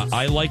 same.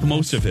 I like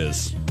most of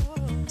his.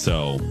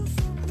 So,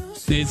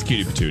 it's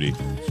cutie patootie.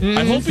 Mm-hmm.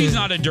 I hope he's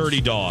not a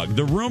dirty dog.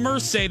 The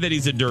rumors say that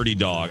he's a dirty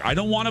dog. I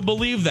don't want to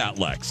believe that,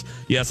 Lex.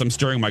 Yes, I'm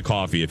stirring my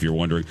coffee, if you're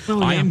wondering.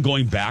 I am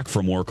going back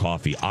for more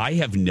coffee. I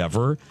have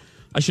never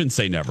I shouldn't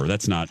say never.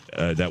 That's not,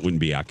 that wouldn't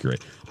be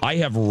accurate. I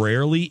have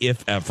rarely,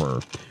 if ever,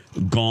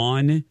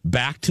 gone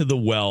back to the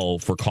well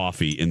for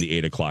coffee in the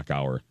 8 o'clock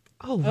hour.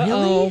 Oh, really?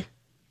 Uh-oh.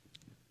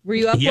 Were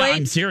you up Yeah, late?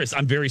 I'm serious.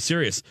 I'm very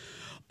serious.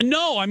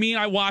 No, I mean,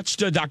 I watched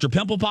Dr.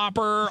 Pimple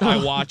Popper.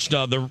 I watched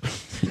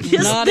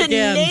Just Not the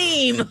again.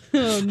 name.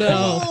 Oh,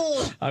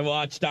 no. I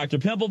watched Dr.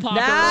 Pimple Popper.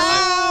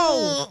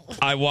 No.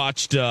 I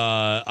watched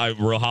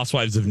Real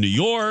Housewives of New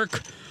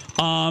York.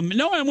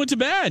 No, I went to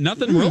bed.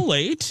 Nothing real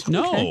late.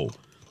 No.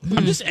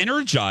 I'm just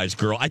energized,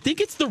 girl. I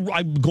think it's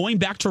I'm going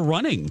back to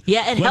running.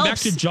 Yeah, it going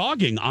helps. back to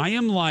jogging. I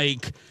am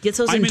like... Gets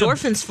those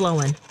endorphins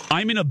flowing.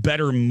 I'm in a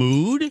better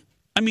mood.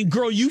 I mean,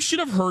 girl, you should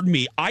have heard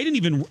me. I didn't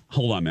even...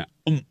 Hold on, Matt.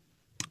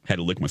 Had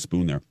to lick my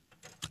spoon there.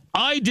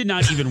 I did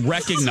not even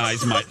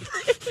recognize my...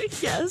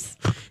 Yes.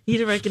 You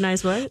didn't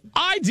recognize what?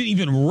 I didn't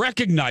even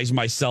recognize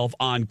myself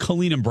on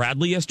Colleen and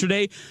Bradley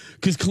yesterday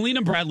because Colleen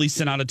and Bradley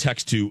sent out a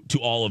text to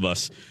all of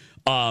us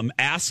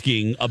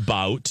asking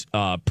about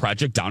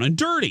Project Down and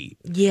Dirty.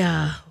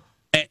 Yeah.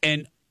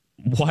 And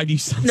why do you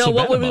sound No, so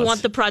what bad would about we us?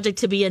 want the project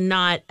to be and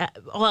not...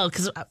 well,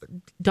 because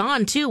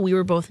Dawn, too, we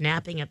were both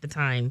napping at the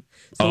time.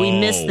 So we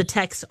missed the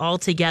text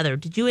altogether.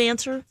 Did you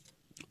answer?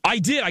 I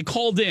did. I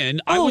called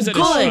in. I Oh, was at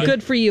good.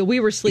 Good for you.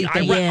 We were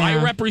sleeping. I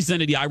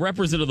represented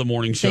the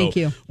morning show. Thank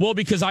you. Well,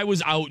 because I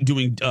was out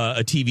doing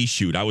a TV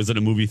shoot. I was at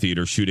a movie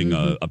theater shooting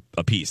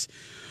a piece.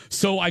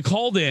 So I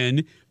called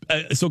in.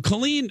 So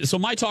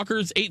my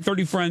talkers,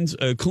 830 friends,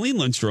 Colleen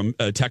Lindstrom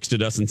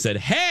texted us and said,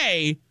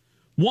 "Hey,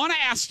 want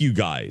to ask you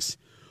guys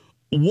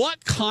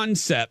what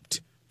concept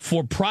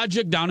for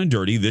Project Down and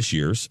Dirty this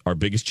year's our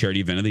biggest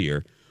charity event of the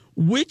year?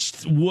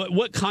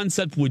 What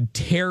concept would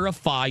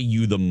terrify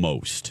you the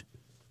most?"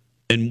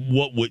 And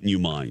what wouldn't you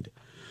mind?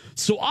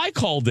 So I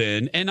called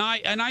in and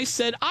I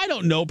said, I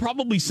don't know,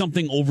 probably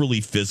something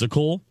overly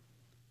physical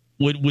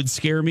would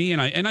scare me,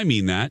 and I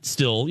mean that.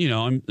 Still,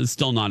 I'm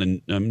still not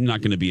I'm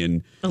not going to be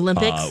in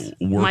Olympics.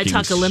 My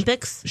talk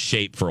Olympics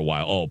shape for a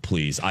while. Oh,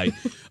 please, I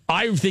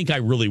think I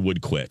really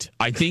would quit.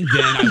 I think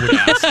then I would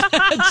ask.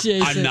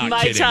 I'm not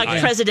My kidding. talk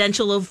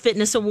Presidential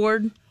Fitness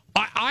Award.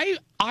 I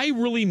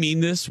really mean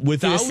this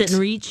without sit and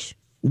reach,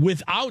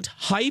 without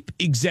hype,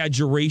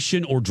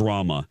 exaggeration, or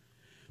drama.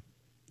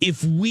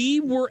 If we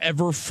were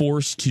ever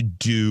forced to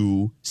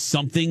do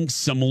something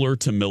similar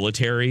to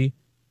military,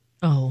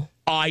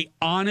 I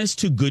honest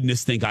to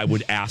goodness think I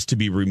would ask to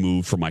be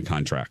removed from my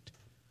contract.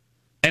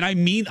 And I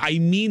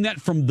mean that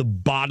from the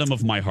bottom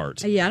of my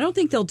heart. Yeah, I don't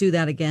think they'll do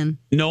that again.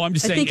 No, I'm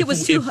just saying. I think it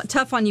was too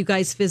tough on you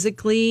guys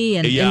physically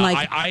and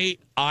like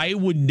I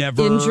would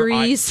never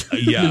injuries.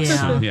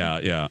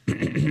 Yeah.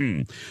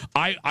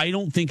 I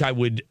don't think I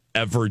would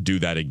ever do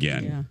that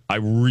again. Yeah. I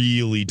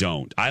really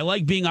don't. I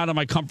like being out of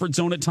my comfort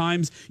zone at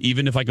times,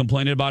 even if I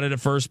complained about it at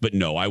first. But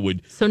no, I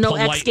would. So no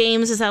X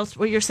Games, is that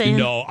what you're saying?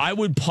 No, I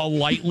would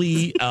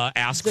politely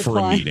ask for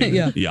a meeting.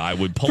 Yeah, I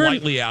would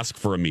politely ask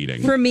for a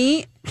meeting. For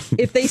me,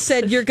 if they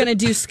said you're going to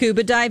do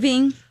scuba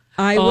diving,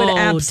 I would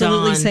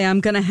absolutely say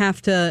I'm going to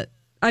have to.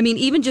 I mean,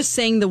 even just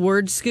saying the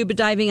word scuba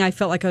diving, I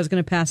felt like I was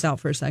going to pass out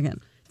for a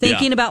second.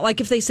 Thinking about,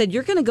 like, if they said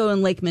you're going to go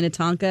in Lake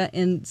Minnetonka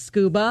and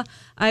scuba,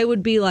 I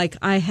would be like,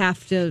 I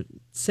have to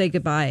say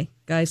goodbye,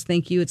 guys.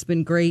 Thank you. It's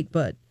been great,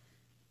 but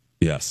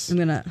yes, I'm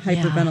going to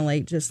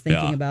hyperventilate just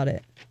thinking about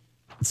it.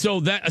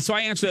 So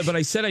I answered that, but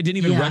I said I didn't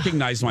even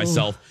recognize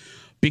myself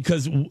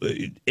because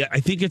I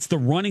think it's the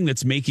running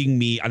that's making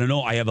me. I don't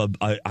know. I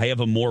have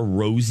a more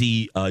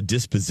rosy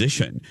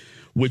disposition,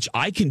 which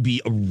I can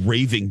be a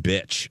raving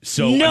bitch.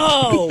 So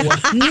no.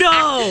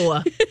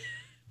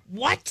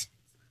 What?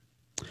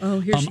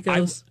 Oh, here she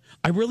goes.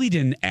 I really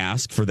didn't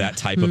ask for that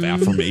type of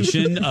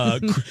affirmation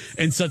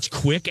and such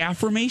quick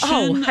affirmation.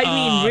 Oh, I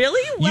mean,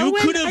 really? Well,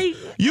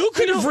 you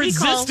could have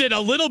resisted a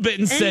little bit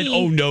and said,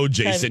 "Oh no,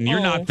 Jason, you're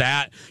not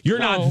that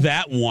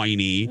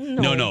whiny."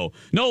 No,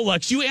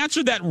 Lex, you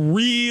answered that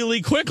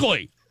really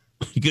quickly.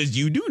 Because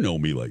you do know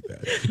me like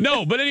that.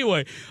 No, but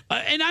anyway,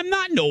 and I'm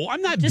not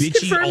just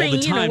bitchy all the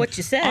time. You know what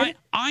you said.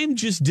 I'm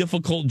just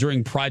difficult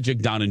during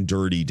Project Down and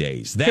Dirty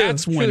days.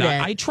 That's when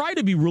I try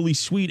to be really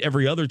sweet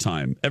every other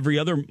time, every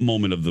other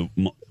moment of the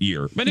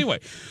year. But anyway,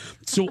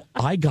 so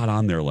I got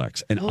on there,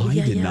 Lex, and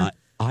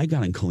I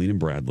got on Colleen and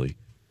Bradley,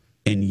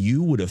 and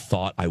you would have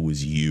thought I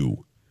was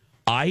you.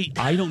 I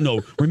don't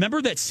know.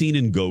 Remember that scene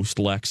in Ghost,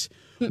 Lex,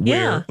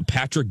 where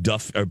Patrick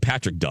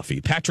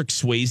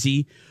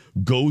Swayze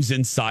goes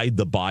inside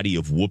the body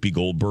of Whoopi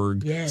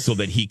Goldberg so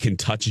that he can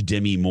touch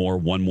Demi Moore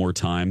one more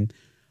time?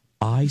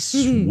 I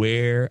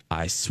swear,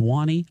 I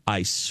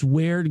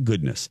swear to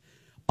goodness,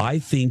 I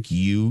think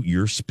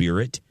your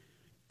spirit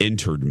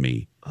entered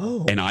me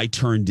and I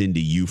turned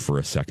into you for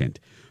a second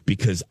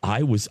because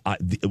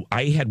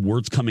I had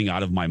words coming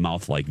out of my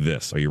mouth like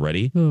this. Are you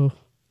ready?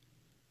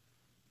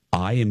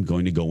 I am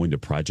going to go into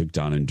Project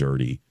Down and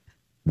Dirty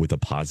with a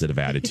positive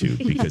attitude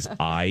because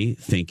I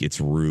think it's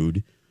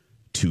rude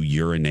to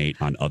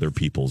urinate on other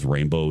people's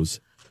rainbows.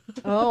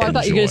 Oh, I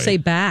thought you were going to say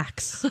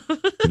backs.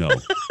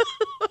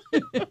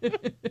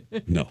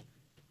 No,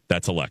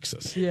 that's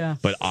Alexis. Yeah.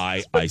 But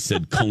I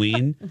said,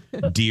 Colleen,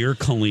 dear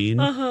Colleen,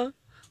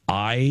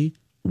 I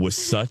was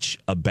such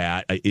a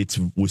bad. It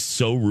was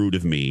so rude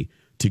of me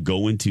to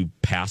go into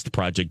past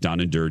Project Down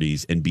and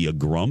Dirties and be a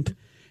grump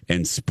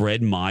and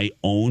spread my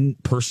own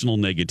personal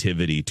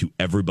negativity to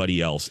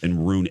everybody else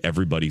and ruin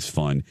everybody's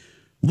fun.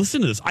 Listen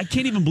to this. I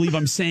can't even believe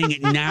I'm saying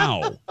it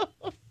now.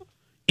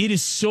 It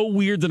is so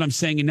weird that I'm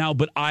saying it now,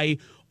 but I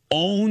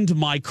owned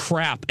my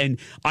crap. And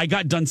I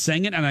got done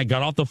saying it, and I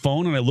got off the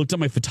phone, and I looked at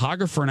my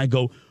photographer, and I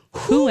go,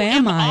 who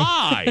am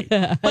I?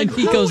 Like, and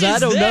he goes, I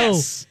don't know.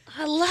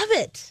 I love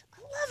it.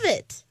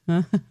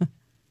 I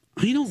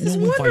don't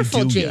know if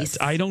I do yet.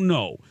 I don't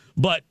know.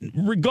 But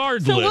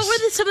regardless. So what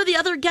were some of the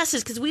other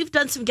guesses? Because we've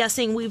done some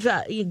guessing. We've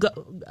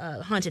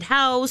haunted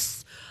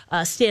house,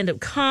 stand-up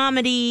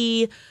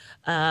comedy.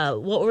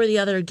 What were the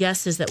other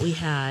guesses that we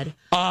had?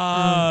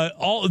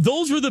 All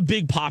those were the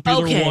big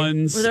popular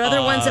ones. Were there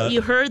other ones that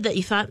you heard that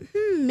you thought,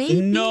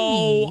 maybe?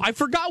 No, I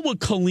forgot what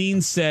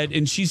Colleen said,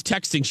 and she's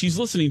texting. She's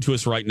listening to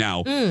us right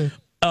now.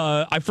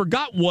 I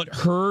forgot what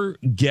her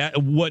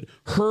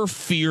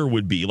fear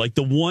would be, like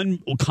the one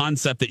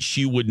concept that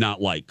she would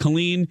not like.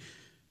 Colleen,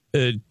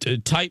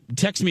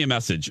 text me a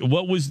message.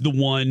 What was the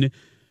one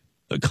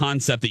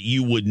concept that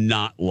you would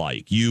not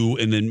like? You,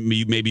 and then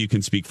maybe you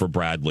can speak for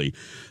Bradley.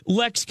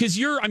 Lex, because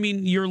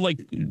you're like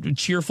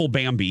cheerful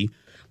Bambi.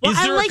 Well,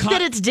 I like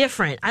that it's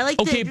different. I like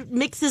that it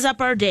mixes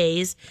up our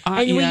days,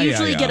 and we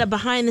usually get a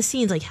behind the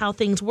scenes, like how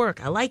things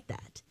work. I like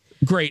that.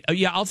 Great.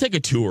 Yeah, I'll take a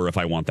tour if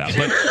I want that.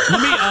 But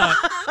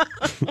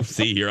let me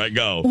see, here I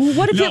go.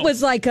 What if it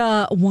was like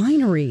a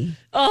winery?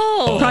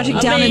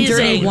 Project Down and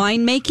Dirty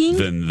winemaking?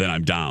 Then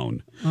I'm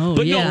down.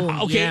 But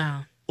no, okay.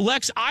 Yeah.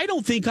 Lex, I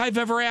don't think I've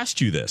ever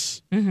asked you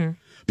this.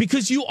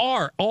 Because you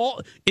are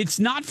it's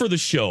not for the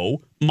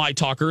show, my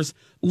talkers.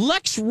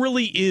 Lex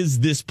really is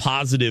this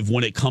positive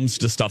when it comes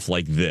to stuff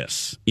like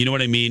this. You know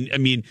what I mean? I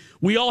mean,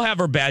 we all have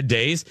our bad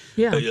days.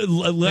 Yeah,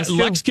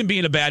 Lex can be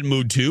in a bad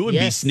mood too and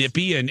be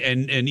snippy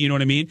and you know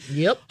what I mean?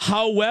 Yep.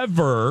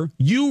 However,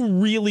 you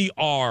really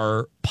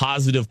are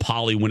positive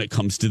Polly when it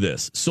comes to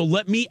this. So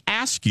let me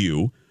ask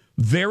you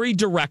very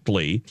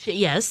directly.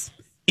 Yes.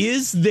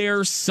 Is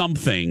there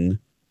something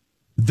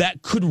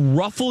that could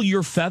ruffle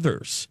your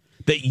feathers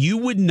that you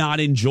would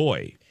not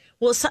enjoy?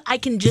 Well, so I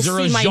can just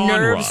see my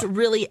nerves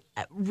really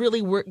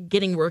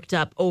getting worked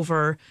up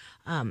over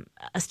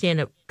a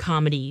stand-up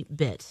comedy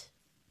bit.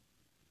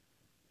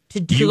 To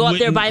go up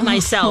there by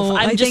myself.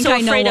 I'm just so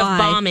afraid of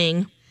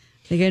bombing.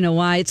 I think I know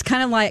why. It's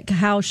kind of like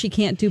how she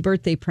can't do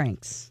birthday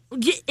pranks.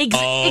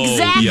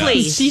 Exactly.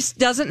 Yes. She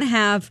doesn't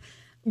have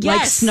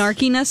like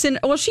snarkiness in.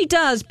 Well, she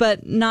does,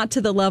 but not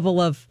to the level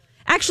of.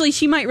 Actually,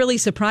 she might really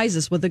surprise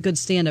us with a good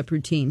stand-up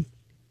routine.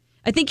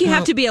 I think you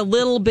have to be a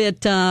little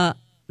bit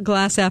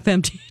glass half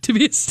empty to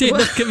be a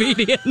stand-up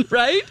comedian,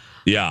 right?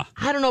 Yeah.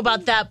 I don't know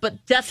about that,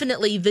 but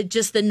definitely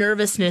the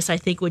nervousness I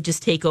think would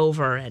just take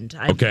over, and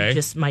I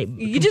just might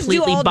you just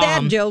do all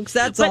bomb. dad jokes.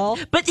 That's all.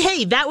 But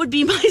hey, that would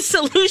be my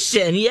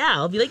solution. Yeah,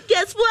 I'll be like,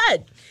 guess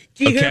what?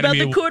 Do you hear about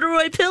the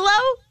corduroy pillow?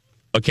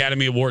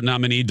 Academy Award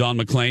nominee Don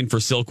McLean for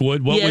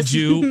Silkwood. What would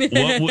you?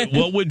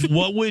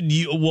 What would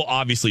you? Well,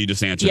 obviously you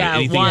just answered it.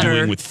 Anything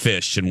dealing with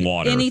fish and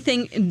water.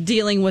 Anything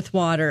dealing with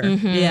water.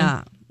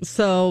 Yeah.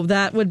 So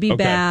that would be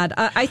bad.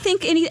 I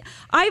think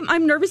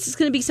I'm nervous it's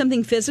going to be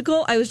something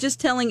physical. I was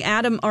just telling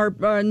Adam,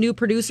 our new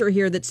producer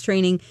here that's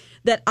training,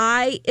 that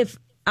if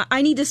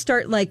I need to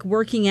start like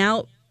working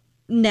out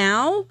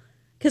now,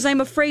 because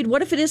I'm afraid,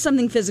 what if it is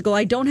something physical?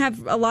 I don't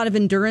have a lot of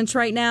endurance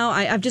right now.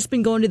 I've just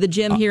been going to the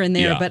gym here and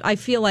there, but I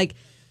feel like,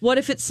 what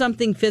if it's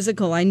something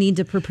physical? I need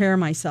to prepare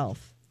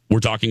myself. We're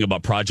talking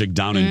about Project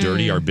Down and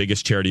Dirty, our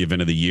biggest charity event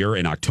of the year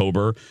in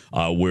October,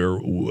 where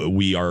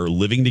we are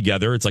living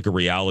together. It's like a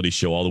reality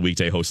show. All the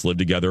weekday hosts live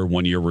together.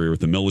 1 year we were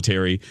with the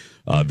military.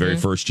 Very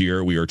first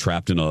year we were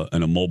trapped in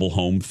a mobile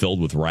home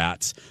filled with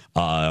rats.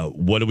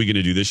 What are we going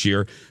to do this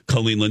year?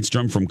 Colleen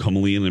Lindstrom from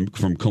Colleen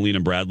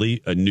and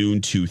Bradley,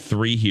 noon to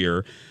 3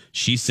 here.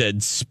 She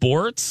said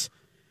sports.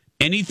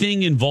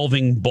 Anything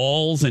involving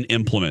balls and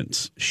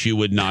implements, she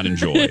would not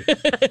enjoy.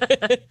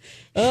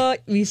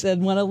 You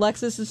said one of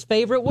Alexis's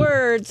favorite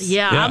words.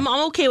 Yeah. I'm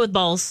okay with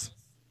balls.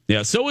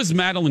 Yeah, so is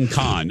Madeline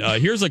Kahn.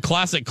 Here's a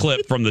classic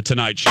clip from The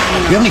Tonight Show. Do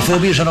you have any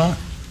phobias at all?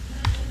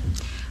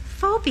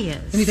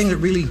 Phobias? Anything that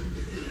really...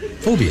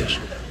 Phobias.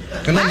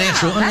 An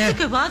unnatural... That's a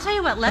good... Well, I'll tell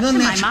you what leapt to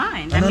my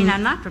mind. I mean,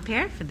 I'm not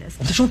prepared for this.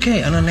 It's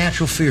okay. An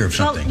unnatural fear of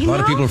something. Well, a lot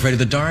of people are afraid of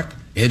the dark.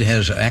 Ed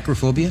has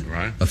acrophobia.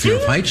 Right. A fear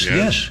of heights.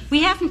 Yes.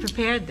 We haven't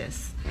prepared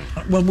this.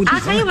 Well, I'll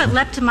tell you what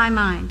leapt to my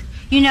mind.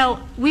 You know,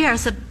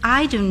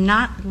 I do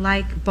not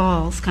like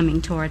balls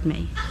coming toward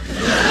me.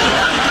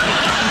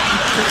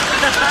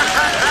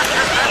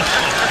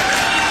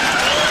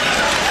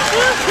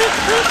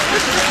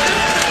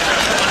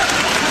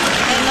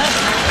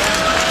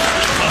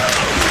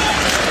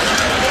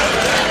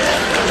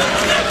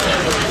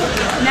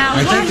 Now,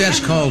 I think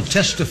that's called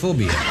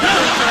testophobia.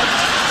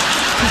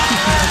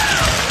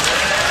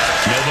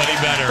 Nobody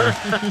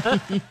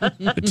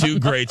better. Two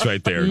greats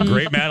right there.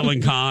 Great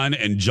Madeline Kahn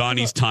and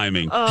Johnny's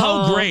timing.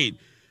 How great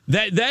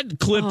That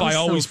clip I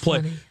always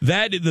play.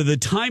 That the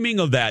timing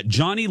of that,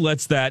 Johnny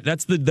lets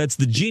that's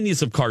the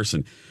genius of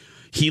Carson.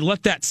 He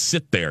let that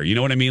sit there. You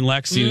know what I mean,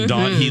 Lex?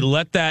 Dawn, he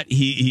let that.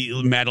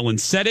 Madeline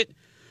said it.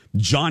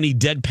 Johnny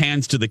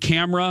deadpans to the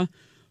camera.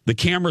 The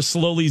camera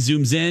slowly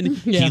zooms in.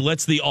 Yeah. He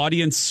lets the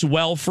audience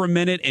swell for a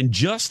minute, and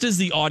just as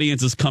the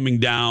audience is coming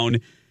down,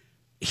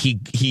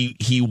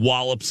 he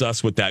wallops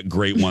us with that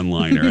great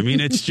one-liner. I mean,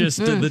 it's just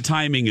the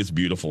timing is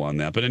beautiful on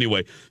that. But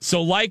anyway,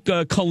 so like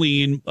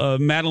Colleen,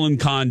 Madeline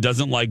Kahn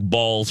doesn't like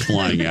balls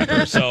flying at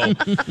her. So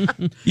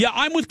yeah,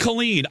 I'm with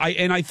Colleen.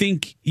 I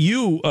think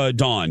you,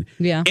 Dawn.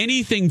 Yeah.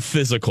 Anything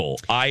physical,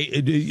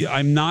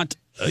 I'm not.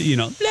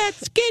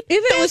 Let's get.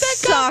 If it was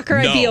soccer,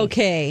 I'd be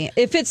okay.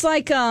 If it's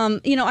like,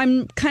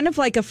 I'm kind of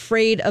like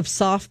afraid of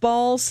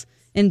softballs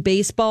and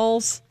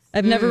baseballs.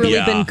 I've never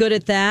really been good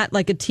at that,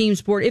 like a team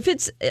sport. If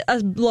it's a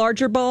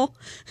larger ball,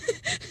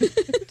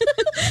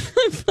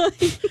 I'm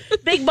fine.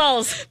 Big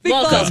balls.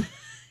 Welcome.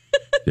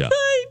 Yeah.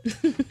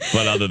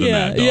 But other than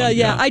that, Dawn,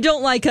 yeah. I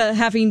don't like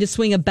having to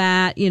swing a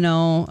bat,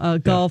 a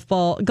golf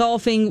ball.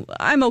 Golfing,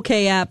 I'm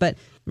okay at, but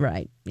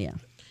yeah.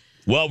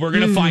 Well, we're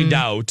going to find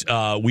out.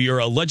 We are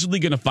allegedly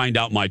going to find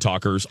out, my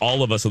talkers,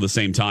 all of us at the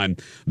same time,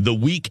 the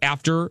week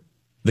after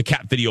the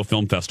Cat Video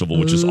Film Festival,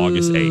 which is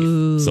August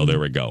 8th. So there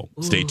we go.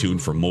 Stay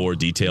tuned for more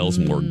details,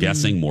 more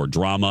guessing, more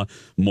drama,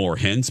 more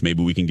hints.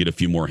 Maybe we can get a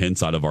few more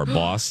hints out of our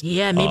boss.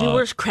 Yeah, maybe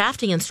we're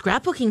crafting and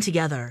scrapbooking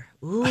together.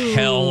 Ooh.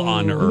 Hell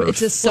on earth.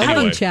 It's a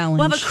sewing challenge.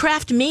 We'll have a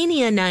craft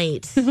mania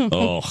night.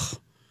 Oh.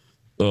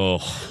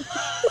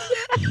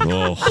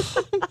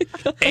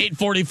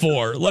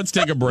 8:44. Let's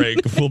take a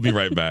break. We'll be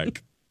right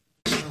back.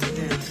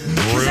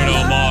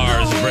 Bruno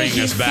Mars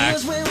bringing us back.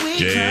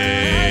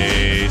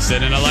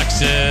 Jason and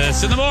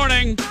Alexis in the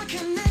morning.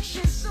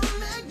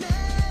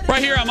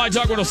 Right here on My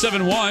Talk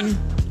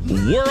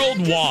 107.1.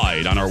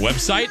 Worldwide on our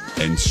website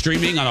and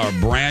streaming on our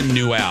brand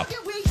new app.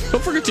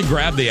 Don't forget to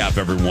grab the app,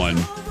 everyone,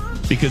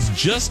 because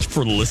just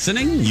for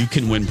listening, you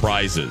can win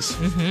prizes.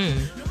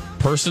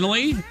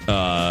 Personally,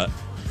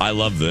 I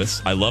love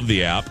this. I love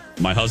the app.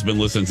 My husband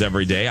listens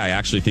every day. I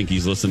actually think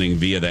he's listening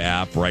via the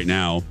app right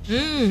now.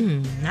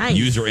 Nice.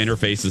 User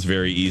interface is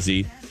very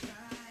easy.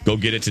 Go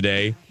get it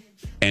today.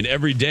 And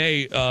every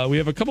day, we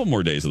have a couple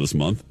more days of this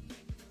month.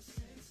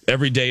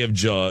 Every day of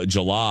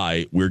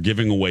July, we're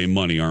giving away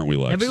money, aren't we,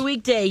 Lex? Every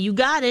weekday. You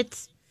got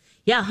it.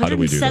 Yeah,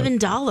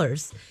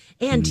 $107.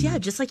 And yeah,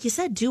 just like you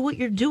said, do what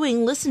you're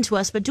doing. Listen to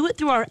us, but do it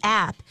through our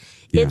app.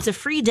 Yeah. It's a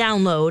free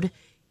download.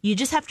 You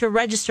just have to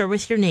register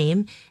with your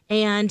name,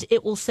 and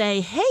it will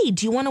say, hey,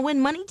 do you want to win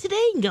money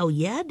today? And go,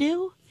 yeah, I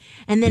do.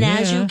 And then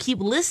as you keep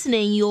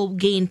listening, you'll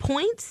gain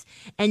points,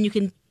 and you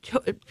can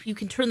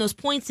turn those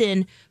points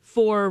in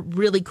for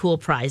really cool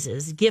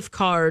prizes. Gift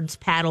cards,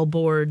 paddle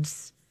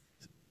boards,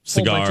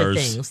 cigars, whole bunch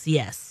of things.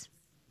 Yes.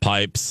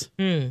 Pipes.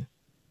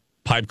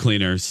 Pipe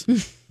cleaners.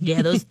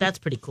 Yeah, that's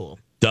pretty cool.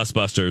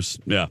 Dustbusters.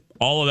 Yeah.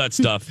 All of that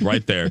stuff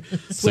right there.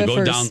 So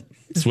go down.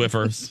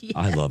 Swiffers. Yeah.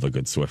 I love a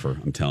good Swiffer.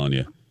 I'm telling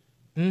you.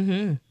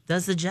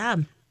 Does the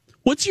job.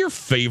 What's your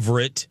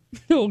favorite?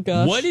 Oh,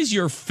 gosh. What is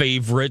your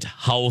favorite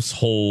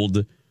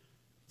household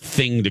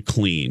thing to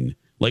clean?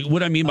 Like,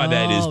 what I mean by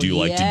that is, do you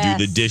like to do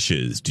the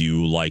dishes? Do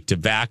you like to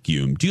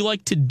vacuum? Do you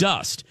like to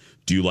dust?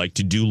 Do you like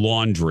to do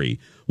laundry?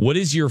 What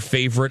is your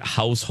favorite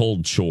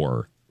household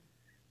chore,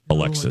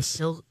 Alexis? It's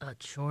still a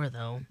chore,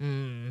 though.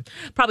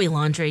 Probably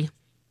laundry.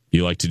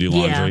 You like to do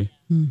laundry?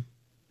 Yeah.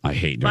 I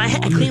hate doing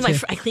laundry.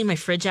 I cleaned my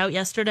fridge out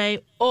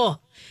yesterday. Oh,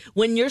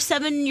 when your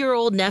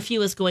 7-year-old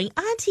nephew is going,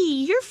 Auntie,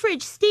 your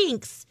fridge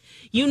stinks.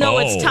 You know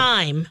it's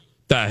time.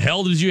 The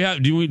hell did you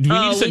have? Do we need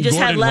to send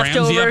Gordon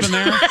Ramsay up in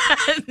there?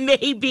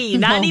 Maybe.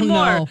 Not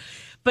anymore. No.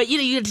 But,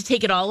 you have to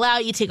take it all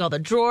out. You take all the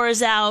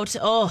drawers out.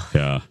 Oh.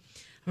 Yeah.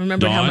 I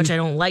remember how much I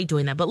don't like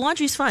doing that. But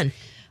laundry's fun.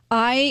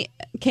 I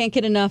can't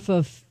get enough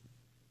of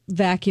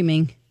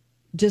vacuuming.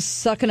 Just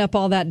sucking up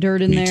all that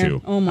dirt in there. Me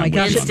too. Oh, my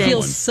gosh. It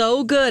feels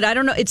so good. I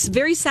don't know. It's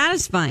very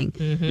satisfying.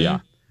 Yeah.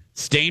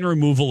 Stain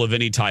removal of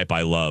any type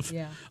I love.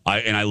 Yeah.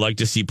 I like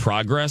to see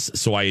progress,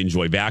 so I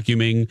enjoy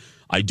vacuuming.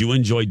 I do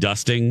enjoy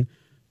dusting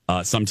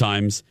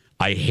sometimes.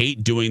 I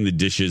hate doing the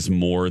dishes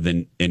more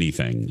than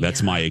anything.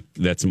 That's my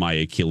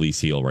Achilles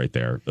heel right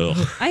there.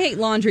 Ugh. I hate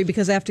laundry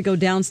because I have to go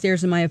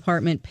downstairs in my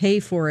apartment, pay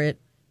for it,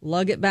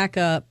 lug it back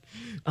up.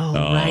 Oh,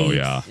 right.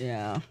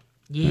 Yeah.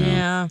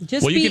 Yeah.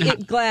 Just be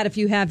glad if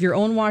you have your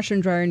own washer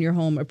and dryer in your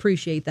home.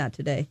 Appreciate that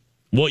today.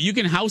 Well, you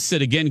can house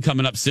sit again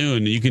coming up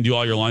soon. You can do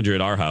all your laundry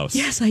at our house.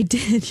 Yes, I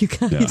did, you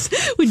guys. Yeah.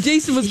 When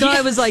Jason was gone,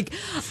 I was like,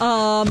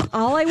 all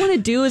I want to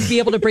do is be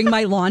able to bring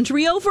my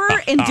laundry over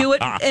and do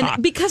it.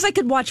 And because I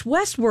could watch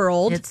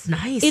Westworld. It's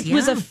nice. It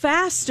was a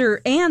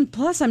faster, and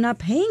plus I'm not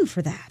paying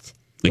for that.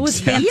 It was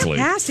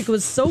fantastic. It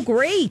was so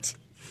great.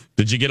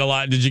 Did you get a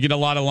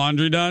lot of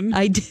laundry done?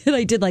 I did.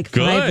 I did like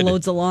 5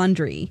 loads of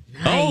laundry.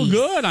 Nice. Oh,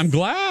 good. I'm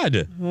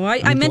glad. Well,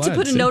 I meant to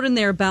put a note in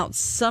there about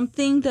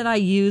something that I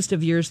used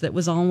of yours that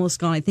was almost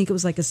gone. I think it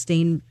was like a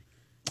stain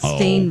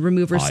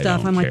remover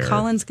stuff. I'm like,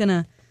 Colin's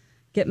gonna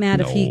get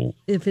mad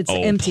if it's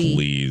empty.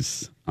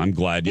 Please. I'm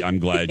glad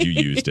you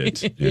used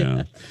it.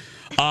 Yeah.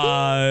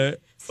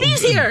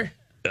 Steve's here.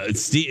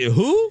 Steve,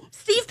 who?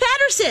 Steve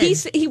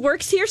Patterson. He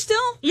works here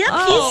still? Yep.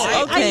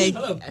 Oh, okay.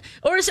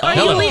 Are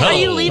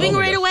you leaving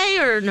right away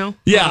or no?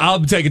 Yeah,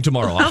 I'll take it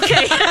tomorrow off.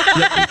 Okay.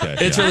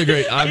 It's really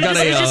great. I've got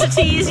it's just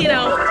a tease,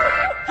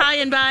 hi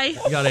and bye.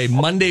 Got a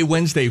Monday,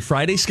 Wednesday,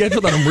 Friday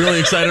schedule that I'm really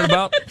excited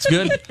about. It's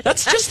good.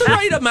 That's just the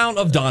right amount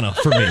of Donna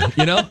for me,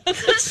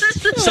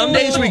 Some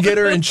days we get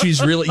her and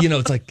she's really,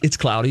 it's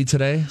cloudy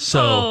today.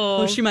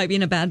 So she might be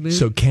in a bad mood.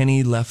 So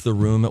Kenny left the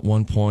room at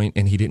one point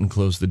and he didn't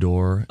close the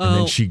door. And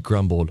then she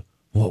grumbled,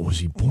 what, was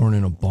he born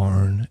in a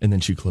barn? And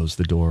then she closed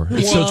the door. So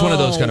it's one of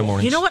those kind of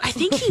mornings. You know what? I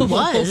think he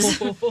was.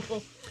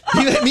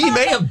 He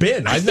may have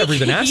been. I've never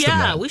even asked him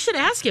that. Yeah, we should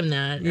ask him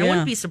that. I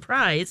wouldn't be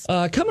surprised.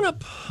 Coming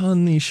up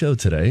on the show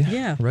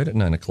today, right at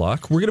 9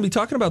 o'clock, we're going to be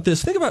talking about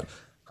this. Think about,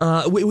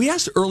 we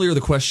asked earlier the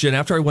question,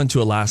 after I went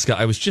to Alaska,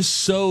 I was just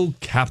so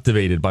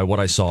captivated by what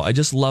I saw. I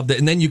just loved it.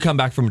 And then you come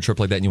back from a trip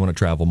like that and you want to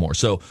travel more.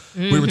 So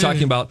we were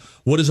talking about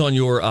what is on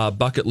your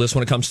bucket list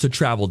when it comes to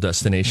travel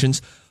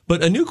destinations.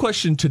 But a new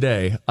question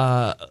today,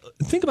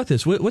 think about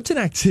this. What's an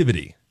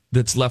activity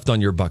that's left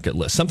on your bucket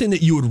list? Something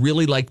that you would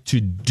really like to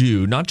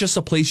do, not just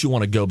a place you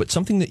want to go, but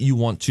something that you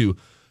want to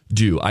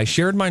do. I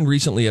shared mine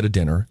recently at a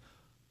dinner,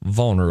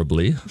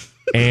 vulnerably,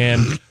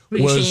 and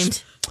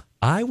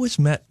I was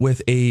met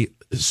with a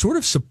sort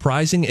of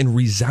surprising and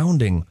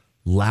resounding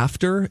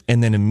laughter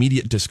and then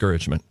immediate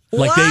discouragement.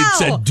 Like they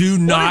said, do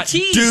not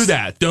do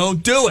that.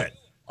 Don't do it.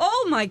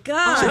 Oh, my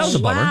gosh. So that was a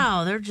bummer.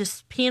 Wow, they're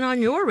just peeing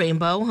on your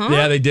rainbow, huh?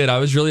 Yeah, they did. I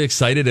was really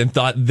excited and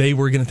thought they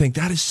were going to think,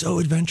 that is so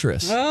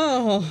adventurous.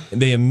 Oh. And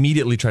they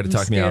immediately tried to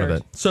talk me out of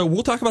it. So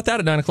we'll talk about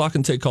that at 9 o'clock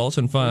and take calls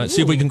and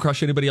see if we can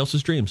crush anybody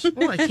else's dreams.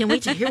 Oh, I can't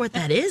wait to hear what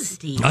that is,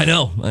 Steve. I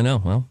know.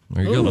 Well,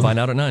 there you go. We'll find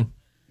out at 9.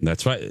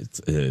 That's right.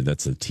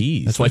 That's a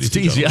tease. That's why it's a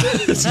tease, yeah.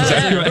 That's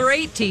exactly right.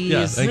 Great tease.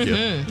 Yeah, thank you.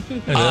 Anyway,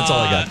 that's all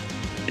I got.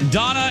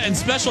 Donna and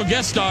special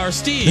guest star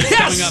Steve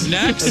coming up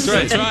next.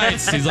 That's right.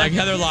 He's like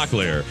Heather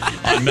Locklear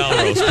on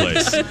Melrose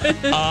Place.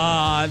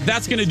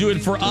 That's going to do it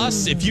for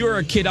us. If you're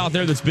a kid out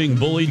there that's being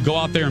bullied, go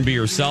out there and be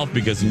yourself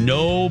because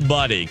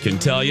nobody can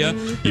tell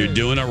you you're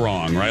doing it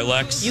wrong. Right,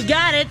 Lex? You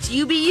got it.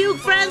 You be you,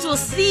 friends. We'll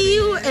see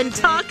you and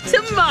talk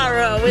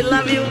tomorrow. We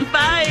love you.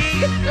 Bye.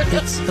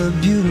 It's a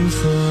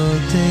beautiful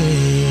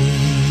day.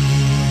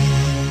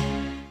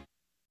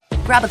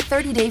 Grab a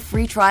 30-day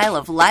free trial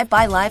of Live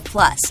by Live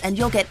Plus, and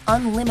you'll get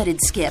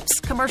unlimited skips,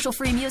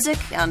 commercial-free music,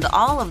 and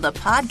all of the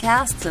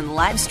podcasts and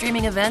live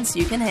streaming events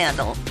you can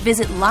handle.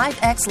 Visit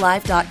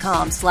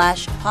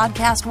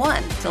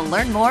livexlive.com/podcast1 to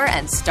learn more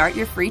and start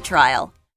your free trial.